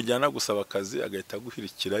 Hari uwo mujyana gusaba akazi agahita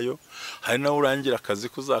guhirikirayo hari nawe urangira akazi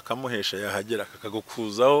kuzakamuhesha yahagera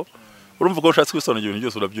akagukuzaho urumva ko ushatse kwisonera ibintu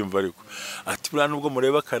byose urabyumva ariko ati bura nubwo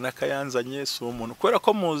mureba kana kayanzanye so umuntu kwera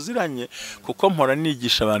ko muziranye kuko mpora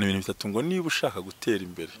nigisha abantu ibintu bitatu ngo niba ushaka gutera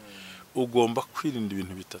imbere ugomba kwirinda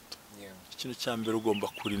ibintu bitatu. Ikintu cya mbere ugomba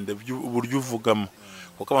kurinda uburyo uvugamo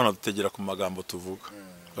kuko abantu dutegera ku magambo tuvuga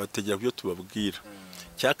bategera byo tubabwira.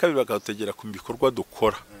 Cya kabiri bakadutegera ku bikorwa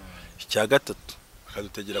dukora. Icya gatatu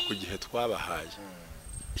bakadutegera ku gihe twabahaye.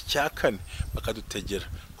 Icya kane bakadutegera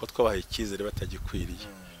ko twabahaye icyizere batagikwiriye.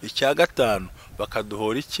 Icya gatanu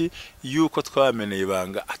bakaduhora iki yuko twameneye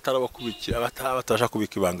ibanga atarabakubikira batabasha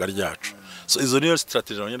kubika ibanga ryacu. So izo niyo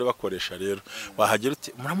strategy abanyene bakoresha rero wahagera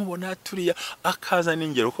uti muramubona turiya akaza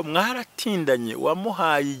n'ingero ko mwaratindanye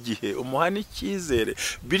wamuhaye igihe umuhana icyizere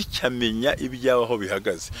bityo ibyaho aho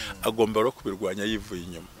bihagaze agomba ro kubirwanya yivuye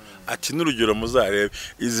inyuma. Ati n'urugero muzarebe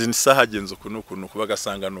izi saha genzo kunukuntu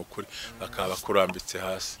bagasanga n'ukuri bakaba kurambitse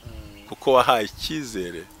hasi kuko wahaye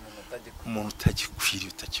icyizere umuntu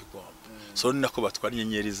utagikwiriye utakigomba. So ni nako batwara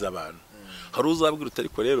inyenyeri z'abantu hari uzabwira utari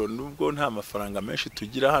ko rero nubwo nta mafaranga menshi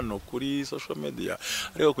tugira hano kuri social media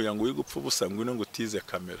ariko kugira ngo wige upfa ubusa ngwino ngo utize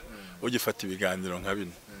kamera ugifata ibiganiro nka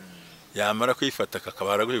bino yamara kuyifata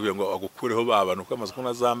akabara kugira ngo agukureho babana uko amaze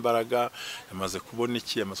kubona zambaraga yamaze kubona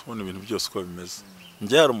iki yamaze kubona ibintu byose uko bimeze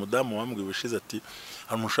njye hari umudamu wambwiye ubushize ati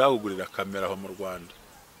hari umushaka kugurira kamera aho mu Rwanda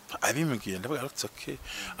abimbwiye ndavuga ati okay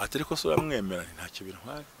ati ariko so uramwemera ntacyo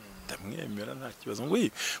bintwara ndamwemera nta kibazo ngo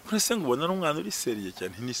kuri se ngo ubona umwana uri seriye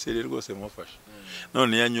cyane ni seriye rwose mufasha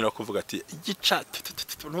none yanyura kuvuga ati igica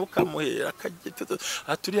ntukamuhera akagita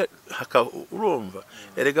aturi urumva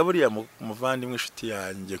erega buriya muvandimwe inshuti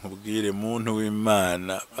yanjye nkubwire muntu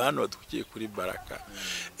w'Imana hano badukiye kuri baraka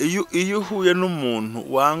iyo uhuye n'umuntu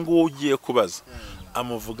wanga ugiye kubaza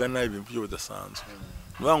amuvuga nabi ibintu byo budasanzwe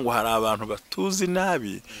ngo hari abantu batuzi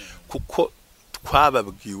nabi kuko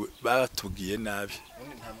twababwiwe batubwiye nabi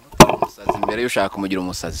umusazi mbere yushaka kumugira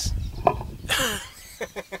umusazi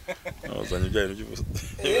nozanye ibyaye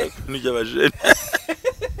n'ibyabaje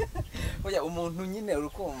oya umuntu nyine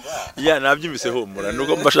urukumva ya nabyumvise humura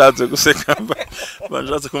nuko mbashatse guseka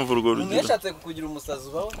banjatse kumva urwo rugero yashatse kugira umusazi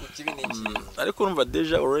ubaho ku kibi n'iki ariko urumva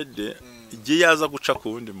deja already igiye yaza guca ku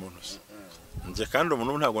wundi muntu nje kandi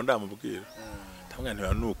umuntu ntabwo ndamubwira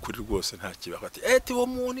ntabwo nukuri rwose nta kibaho ati eti wo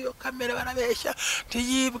muntu iyo kamera barabeshya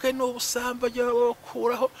ntiyibwe n'ubusamba byo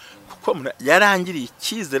kuraho kuko yarangiriye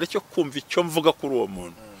ikizere cyo kumva icyo mvuga kuri uwo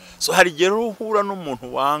muntu so hari gihe uhura n'umuntu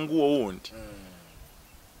wanga uwo wundi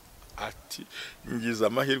ati ngize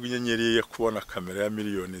amahirwe inyenyeri ye kubona kamera ya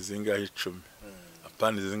miliyoni zingahe 10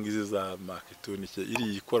 apana zingize za marketunike iri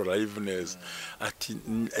ikora live neza ati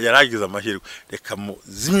yaragize amahirwe reka mu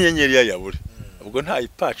z'inyenyeri ya yabure ubwo nta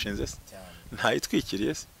ipacinze nta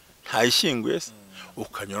itwikiriye se nta ishinguye se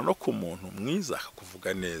ukanyura no ku muntu mwiza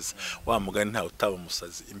akakuvuga neza wa mugani nta utaba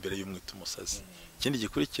umusazi imbere y'umwita umusazi ikindi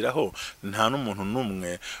gikurikiraho nta n'umuntu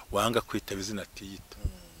numwe wanga kwitaba izina tiyita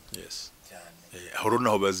yes aho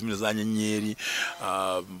naho bazimira za nyenyeri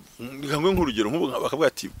ngangwe nk'urugero nk'ubu bakavuga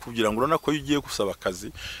ati kugira ngo urona ko ugiye gusaba akazi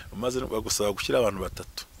maze bagusaba gushyira abantu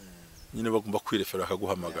batatu nyine bagomba kwirefera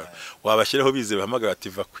akaguhamagara wabashyiraho bize bahamagara ati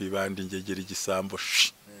va kwibandi ngegera igisambo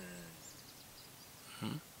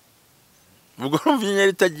ubwo urumva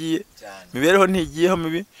inyenyeri itagiye mibereho ntigiyeho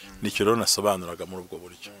mibi nicyo rero nasobanuraga muri ubwo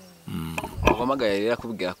buryo uhamagaye rero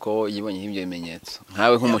akubwira ko yibonyeho ibyo bimenyetso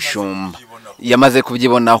nkawe nk'umushumba yamaze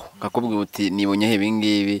kubyibonaho akakubwira uti nibonyeho ibi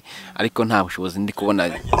ngibi ariko nta bushobozi ndi kubona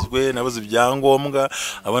nabuze ibyangombwa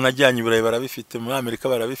abona ajyanye i Burayi barabifite muri Amerika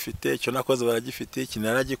barabifite icyo nakoze baragifite iki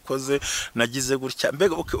naragikoze nagize gutya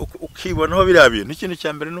mbega ukibonaho biriya bintu ikintu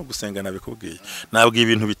cya mbere no gusenga nabikubwiye nabwiye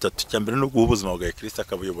ibintu bitatu cya mbere no guha ubuzima bwa Kristo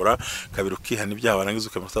akabuyobora kabiri ukihana ibyaha warangiza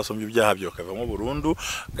ukamutasombya ibyaha byo ukavamo burundu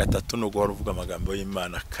gatatu no guhora uvuga amagambo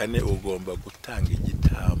y'Imana kane ugomba gutanga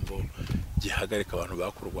igitambo gihagarika abantu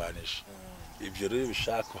bakurwanije ibyo rero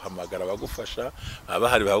bishaka kuhamagara bagufasha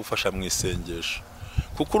abahari bagufasha mu isengesho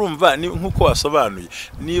kuko urumva nkuko wasobanuye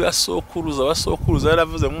niba basokuruza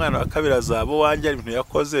yaravuze umwana wa kabiri azabo wanjye ari ibintu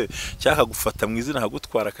yakoze cyaka gufata mu izina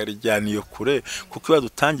hagutwara karijyaniye kure kuko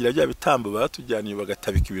badutangira bya bitambo batujyaniye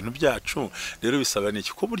bagatabika ibintu byacu rero bisaba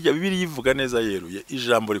niki ko burya Bibiliya ivuga neza yeruye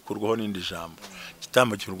ijambo rikurwaho n'indi jambo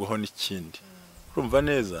gitambo gikurwaho n'ikindi urumva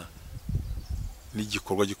neza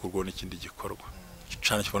n'igikorwa gikurwaho n'ikindi gikorwa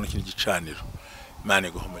gicana kibona n'ikindi gicaniro Imana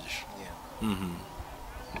iguha umugisha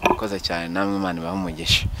ukoze cyane namwe Imana ibaha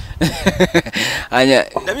umugisha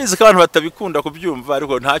ndabizi ko abantu batabikunda kubyumva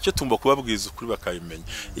ariko ntacyo tumba kubabwiza ukuri bakabimenya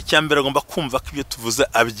icyambere agomba kumva ko ibyo tuvuze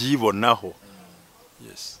abyibonaho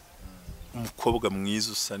yes umukobwa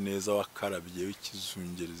mwiza usa neza wakarabye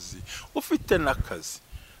w'ikizungerezi ufite n'akazi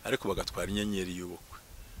ariko bagatwara inyenyeri y'ubukwe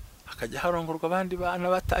akajya harongorwa abandi bana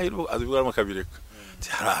batahira azibwara makabireka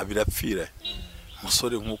hari birapfira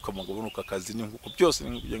umusore nk'uko amagabo nuko akazi ni nk'uko byose ni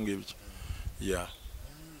nk'ibyo ngibyo ya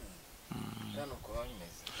hano ko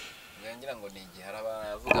bameze ngira ngo ni igihe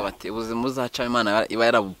arabavuga bati ubuzima buzaca Imana iba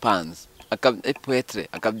yarabupanze akapetre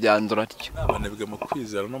akabyandura atyo abanebwe mu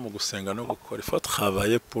kwizera no mu gusenga no gukora il faut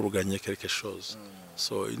travailler pour gagner quelque chose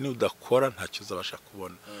so ini udakora ntacyo uzabasha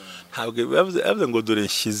kubona ntabwo yavuze ngo dore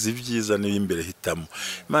nshyize ibyiza n'ibimbere hitamo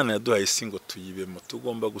Imana yaduhaye singo tuyibemo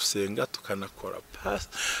tugomba gusenga tukanakora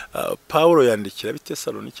Paulo yandikira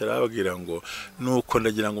bitesalonike arababwira ngo nuko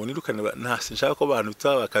ndagira ngo nirukane sinshaka ko abantu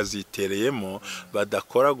bakazitereyemo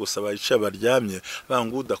badakora gusa bayica baryamye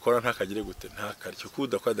banga udakora ntakagire gute ntakaryo ko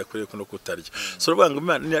udakora dakoreye kuno kutarya so rwanga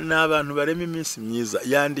Imana n'abantu barema iminsi myiza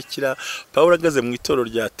yandikira Paulo agaze mu itoro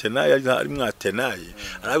rya Atenayi ari mu Atenayi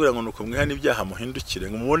arabwira ngo nuko mwihana ibyaha muhindukire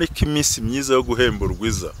ngo mubone ko iminsi myiza yo guhemburwa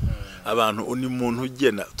iza abantu ni muntu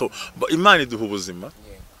ugena Imana iduha ubuzima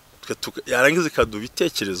yarangiza ikaduha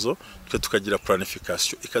ibitekerezo tukagira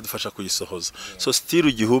planification ikadufasha kuyisohoza so still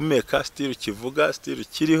ugihumeka still ukivuga still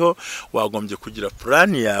ukiriho wagombye kugira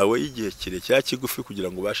plan yawe y'igihe kirekire kigufi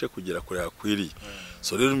kugira ngo ubashe kugera kure hakwiriye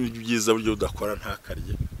so rero byiza buryo udakora nta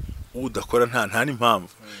karye udakora nta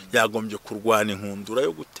n'impamvu yagombye kurwana inkundura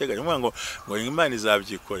yo guteganya ngo Imana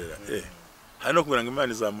izabyikorera hano kugira ngo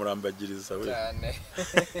Imana izamurambagiriza we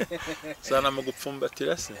sana mu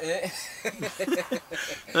gupfumbatira se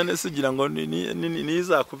none se ugira ngo ni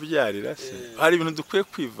izakubyarira se hari ibintu dukwiye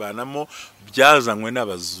kwivanamo byazanywe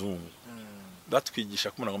n'abazungu batwigisha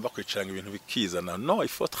ko umuntu agomba kwicaranga ibintu bikizana no il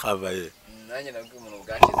faut travailler nanjye nabwo umuntu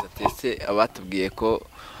bwakiza tese abatubwiye ko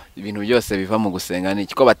ibintu byose biva mu gusenga ni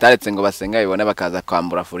ko bataretse ngo basenga bibone bakaza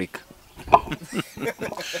kwambura Afurika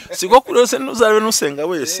sigo kurose nuzabe nusenga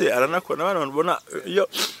wese aranakona abantu babona iyo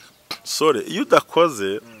iyo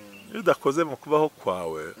udakoze mu kubaho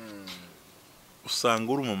kwawe usanga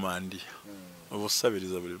uri umumandiya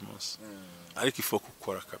ubusabiriza buri munsi ariko ifo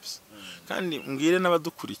gukora kabisa kandi mbwire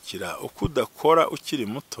n'abadukurikira uko udakora ukiri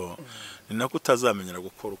muto ni nako utazamenyera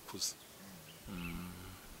gukora ukuze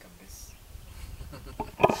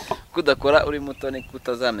kudakora uri muto ni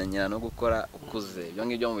kutazamenyera no gukora ukuze ibyo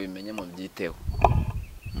ngibyo mu bimenye mu byiteho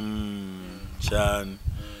cyane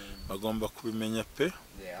bagomba kubimenya pe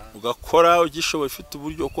ugakora ugishoboye ufite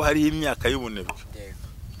uburyo ko hari imyaka y'ubunebwe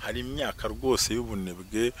hari imyaka rwose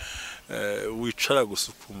y'ubunebwe wicara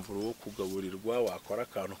gusa ukumva uruwo kugaburirwa wakora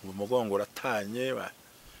akantu ku mugongo uratanye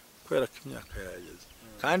kubera ko imyaka yageze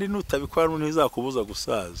kandi nutabikora ntizakubuza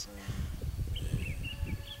gusaza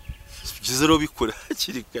Jizero bikora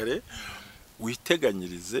hakiri kare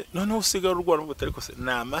witeganyirize noneho usigara urwana ubwo ariko se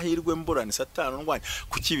na amahirwe mburani Satani ndwanya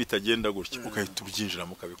kuki bitagenda gutyo ukahita ubyinjira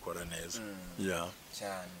mukabikora neza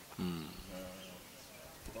cyane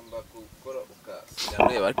tugomba gukora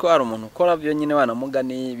ukasiga ariko hari umuntu ukora byo nyine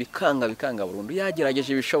banamugani bikanga burundu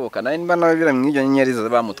yagerageje ibishoboka nawe niba nabira mw'ibyo nyenyeri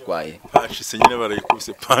bamutwaye panshi se nyine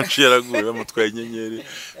barayikubise panshi yaraguye bamutwaye inyenyeri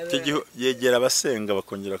yegera abasenga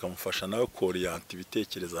bakongera bakamufasha nawe koriyanta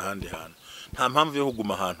ibitekerezo ahandi hantu nta mpamvu yo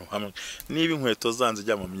kuguma ahantu hamwe niba inkweto zanze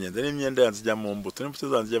ijya mu myenda n'imyenda yanze ijya mu mbuto n'imbuto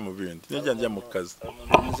zanze ijya mu bindi n'ijya njya mu kazi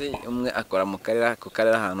umwe akora mu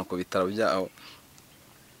karere ahantu ku bitaro byaho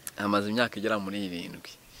amaze imyaka igera muri 7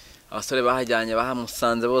 abasore bahajyanye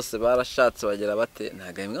bahamusanze bose barashatse bagera bate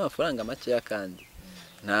ntagahembwa amafaranga make kandi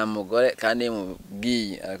nta mugore kandi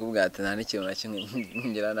mubwiye arakubwira ati nta n'ikintu na kimwe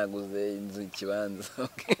ngira naguze inzu ikibanza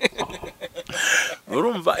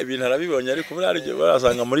urumva ibintu arabibonye ariko muri aryo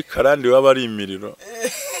barasanga muri karandi waba ari imiriro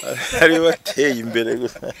ari bateye imbere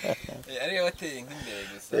gusa ari bateye nk'imbere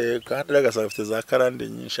gusa kandi agasanga afite za karandi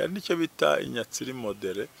nyinshi ari nicyo bita inyatsiri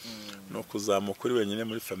modere no kuzamuka uri wenyine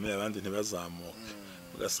muri famille abandi ntibazamuke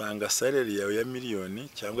ugasanga salary yawe ya miliyoni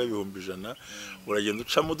cyangwa 100,000 uragenda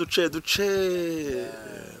uca mu duce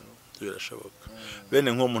birashoboka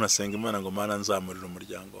bene nk'umuntu asenga Imana ngo Mana nzamurira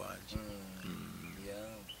umuryango wanjye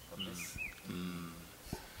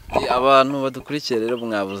abantu badukurikiye rero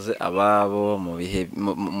mwabuze ababo mu bihe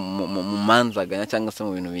mu manzaganya cyangwa se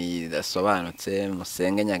mu bintu bidasobanutse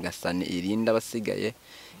musenge Nyagasani irinda basigaye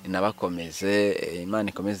inabakomeze Imana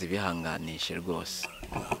ikomeze ibihanganishe rwose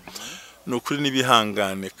nukuri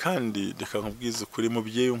nibihangane kandi reka nkubwize kuri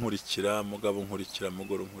mubyeyi unkurikira mugabo unkurikira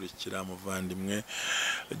mugoro unkurikira muvandimwe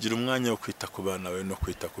gira umwanya wo kwita ku bana bawe no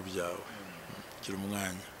kwita ku byawe gira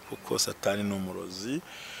umwanya kuko Satani n'umurozi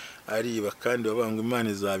ariba kandi babanga Imana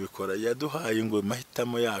izabikora yaduhaye ngo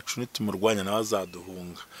mahitamo yacu nitumurwanya nawe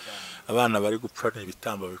azaduhunga abana bari gupfana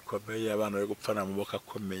ibitambo bikomeye abana bari gupfana mu boka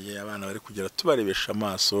akomeye abana bari kugera tubarebesha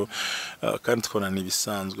amaso kandi tukona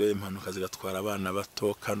nibisanzwe impanuka zigatwara abana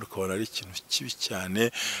bato kandi ukabona ari ikintu kibi cyane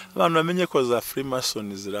abantu bamenye ko za Freemason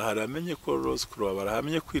zirahari bamenye ko Rose Croix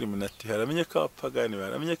baramenye ko Illuminati haramenye ko abapagani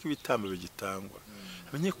baramenye ko ibitambo bigitangwa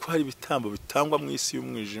bamenye ko hari ibitambo bitangwa mu isi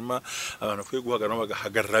y'umwijima abantu kwiye guhagarara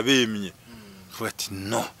bagahagarara bemye bati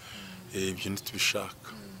no ibyo ntitubishaka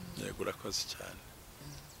yego urakoze cyane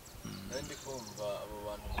ndi kumva abo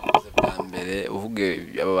bantu bakoze bwa mbere uvuge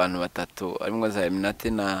abo bantu batatu arimo za Illuminati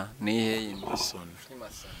na nihe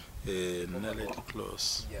Freemason na Red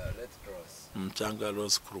Cross cyangwa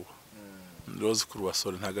Rose Croix Rose Croix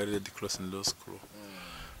sorry ntago ari Red Cross ni Rose Croix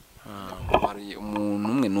hari umuntu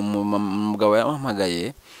umwe n'umugabo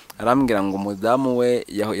yampamagaye arambwira ngo umudamu we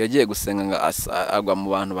yagiye gusenga ngo agwa mu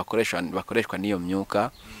bantu bakoreshwa n'iyo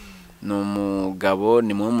myuka n'umugabo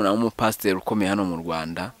ni umupasiteri ukomeye hano mu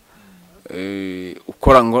Rwanda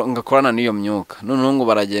ngakorana n'iyo myuka noneho ngo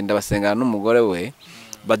baragenda basengana n'umugore we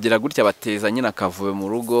bagira gutya bateza nyine akavuye mu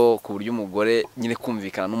rugo ku buryo umugore nyine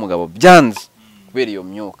kumvikana n'umugabo byanze kubera iyo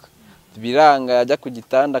myuka biranga yajya ku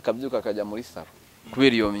gitanda akabyuka akajya muri salo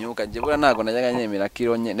kubera iyo myuka njye bura ntago najyaga nyemera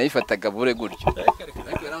kironye nayifataga bure gutyo ariko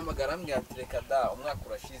yaramagara ambwira ati reka da umwaka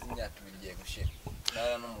urashize imyaka 2 igiye gushira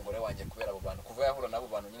nara n'umugore wanjye kubera abo bantu kuva yahura n'abo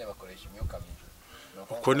bantu nyine bakoresha imyuka mibi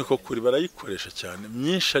uko niko kuri barayikoresha cyane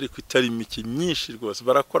myinshi ariko itari miki myinshi rwose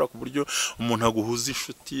barakora ku buryo umuntu aguhuza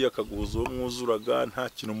inshuti akaguhuza uwo mwuzuraga nta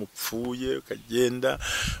kintu mupfuye ukagenda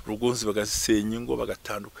rugonzi bagasenya ingo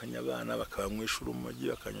bagatandukanya abana bakabamwisha urumogi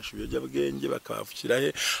bakanyasha ibiyobyabwenge bakabafukira he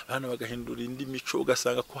abana bagahindura indi mico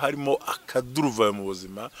ugasanga ko harimo akaduruva mu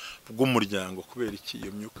buzima bw'umuryango kubera iki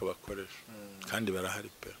iyo myuka bakoresha kandi barahari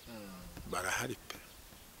pe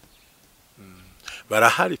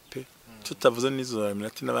barahari pe tutavuze n'izo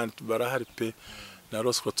minati n'abandi barahari pe na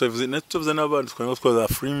Rosco tuvuze n'abandi twa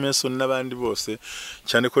Freemason n'abandi bose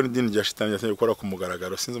cyane ko n'idini rya shitani yatangiye gukora ku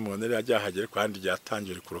mugaragaro sinzi umuntu yari yajyahagere kandi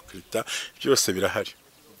ryatangiye kurokirita byose birahari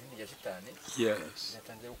idini rya shitani yes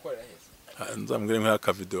yatangiye gukora heza nzamubwire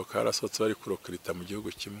nk'aka video karasohotse bari kurokirita mu gihugu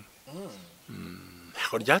kimwe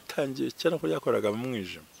ko ryatangiye cyane ko ryakoraga mu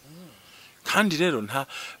mwijima kandi rero nta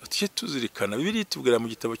tujye tuzirikana Bibiliya itubwira mu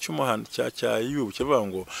gitabo cy'umuhanda cya Yubu kivuga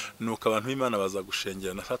ngo nuko abantu b'Imana baza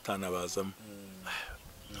gushengera na Satani abazamo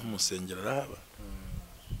no musengera arahaba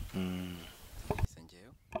Sengero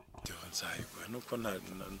nzayigwa nuko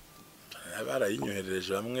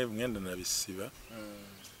barayinyoherereje bamwe mwenda nabisiba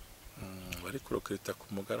bari kurokirita ku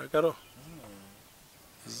mugaragaro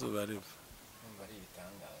izuba riva bari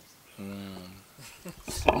bitangaza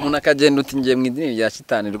umuntu akagenda uti ngiye mu idini rya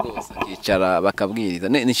shitani rwose akicara bakabwiriza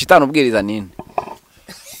ni shitani ubwiriza nini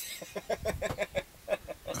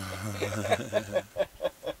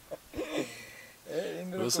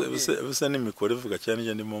buse n'imikoro ivuga cyane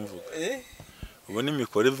njye ndimo mvuga ubu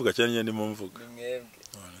n'imikoro ivuga cyane njye ndimo mvuga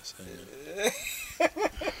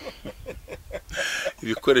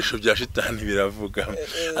ibikoresho bya shitani biravuga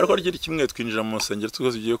ariko ryo kimwe twinjira mu nsengero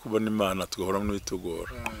twese tugiye kubona Imana tugahora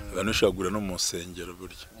n'ibitugora abantu bashagura no mu nsengero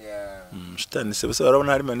buryo shitani se bose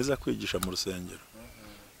barabona hari Imana iza kwigisha mu rusengero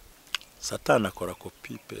Satani akora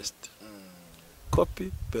copy paste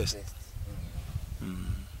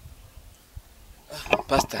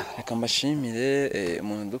Pastor reka mbashimire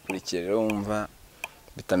umuntu dukurikiye rero wumva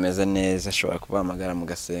bitameze neza ashobora kubahamagara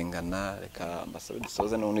mugasengana reka mbasabe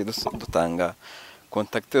dusoze n'ubundi dutanga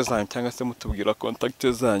contact zanyu cyangwa se mutubwira contact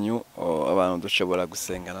zanyu abantu dushobora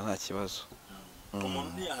gusengana nta kibazo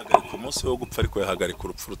umuntu yahagarika umunsi wo gupfa ariko yahagarika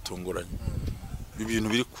urupfu rutunguranye ibintu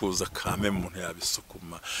biri kuza kame umuntu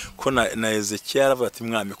yabisukuma ko na Ezekiel aravuga ati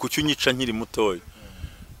mwami kuki unyica nkiri mutoya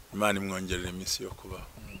Imana imwongerera iminsi yo kubaho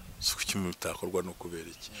suko kimwe utakorwa no kubera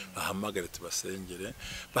iki bahamagare tubasengere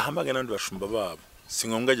bahamagara n'abandi bashumba babo si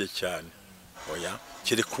ngombwa cyane oya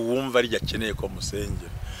kire kuwumva ari yakeneye ko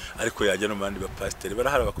musengera ariko yajya no bandi ba pasiteri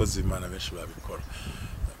barahara abakozi b'Imana benshi babikora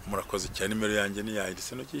murakoze cyane nimero yanjye ni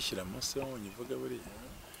yahise no kishyira munsi wo nyivuga buri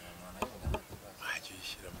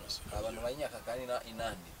ajyishyira munsi abantu banyaka kandi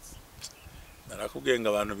inanditse narakubwiye ngo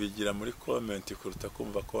abantu bigira muri comment kuruta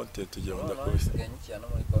kumva content ugiye wenda kubisenya no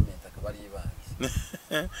muri comment akaba ari ibanze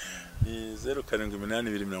ni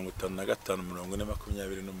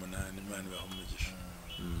 0782554028 Imana ibaho umugisha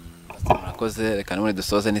murakoze reka n'ubundi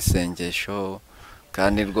dusoze n'isengesho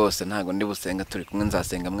kandi rwose ntago ndi busenga turi kumwe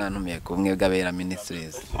nzasenga mwantumiye kumwe bw'abera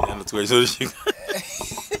ministries kandi twayisoje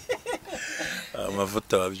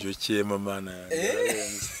amavuta babyukiyemo Mana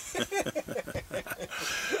yarenze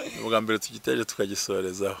ubwa mbere tugiteje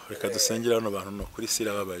tukagisorezaho reka dusengera hano abantu no kuri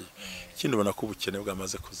sira babaye ikindi ubona ko ubukene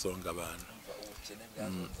bwamaze kuzonga abantu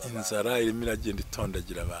inzara irimo iragenda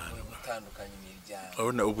itondagira abantu gutandukanya imiryango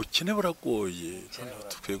urabona ubukene buragoye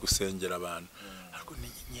tukwiye gusengera abantu ariko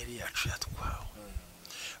n'inyenyeri yacu yatwawe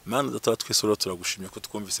Mana data twese rero turagushimye ko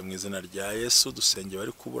twumvise mu izina rya Yesu dusenge bari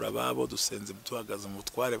kubura babo dusenze duhagaze mu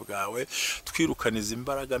butware bwawe twirukaniza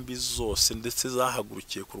imbaraga mbi zose ndetse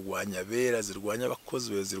zahagurukiye kurwanya bera zirwanya abakozi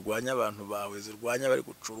be zirwanya abantu bawe zirwanya bari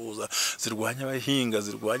gucuruza zirwanya abahinga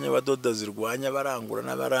zirwanya abadoda zirwanya barangura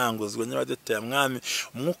n'abarango zirwanya abadeteye mwami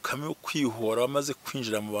umwuka wo kwihora wamaze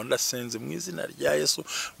kwinjira mu bantu asenze mu izina rya Yesu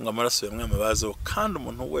ngo amaraso ya mwami bazeho kandi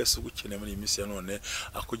umuntu wese ugukeneye muri iyi minsi ya none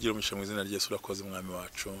akugira umugisha mu izina rya Yesu urakoze mwami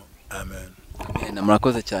wacu amen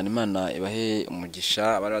murakoze cyane Imana ibahe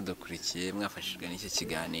umugisha abari badukurikiye mwafashijwe n'iki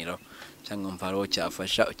kiganiro cyangwa mvaro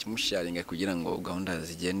cyafasha ukimusharinga kugira ngo gahunda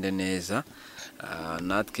zigende neza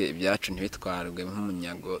natwe ibyacu ntibitwarwe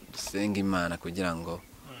nk'umunyago dusenga Imana kugira ngo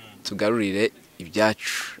tugarurire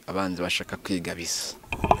ibyacu abanzi bashaka kwigabisa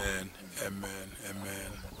amen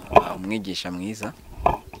umwigisha mwiza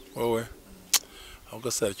wowe ahubwo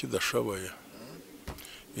se icyo udashoboye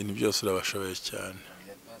ibintu byose urabashoboye cyane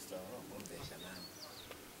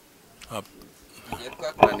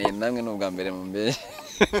twakoraniye namwe n'ubwa mbere mu mbere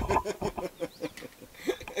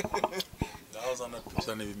naho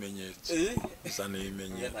uzana ibimenyetso uzana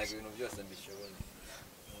ibimenyetso ntabwo ibintu byose mbishoboye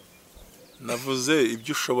navuze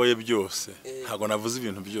ibyo ushoboye byose ntabwo navuze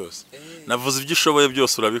ibintu byose navuze ibyo ushoboye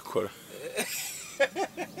byose urabikora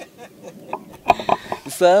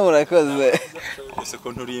sawa murakoze byose ko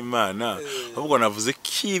nturi imana ahubwo navuze ko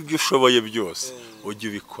ibyo ushoboye byose ujye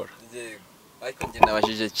ubikora ariko njye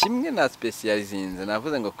nabajije kimwe na specializinze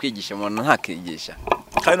navuze ngo kwigisha umuntu ntakigisha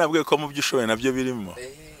kandi nabwiye ko mu byo ushoboye nabyo birimo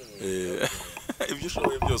ibyo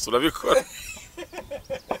ushoboye byose urabikora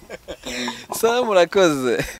sawa murakoze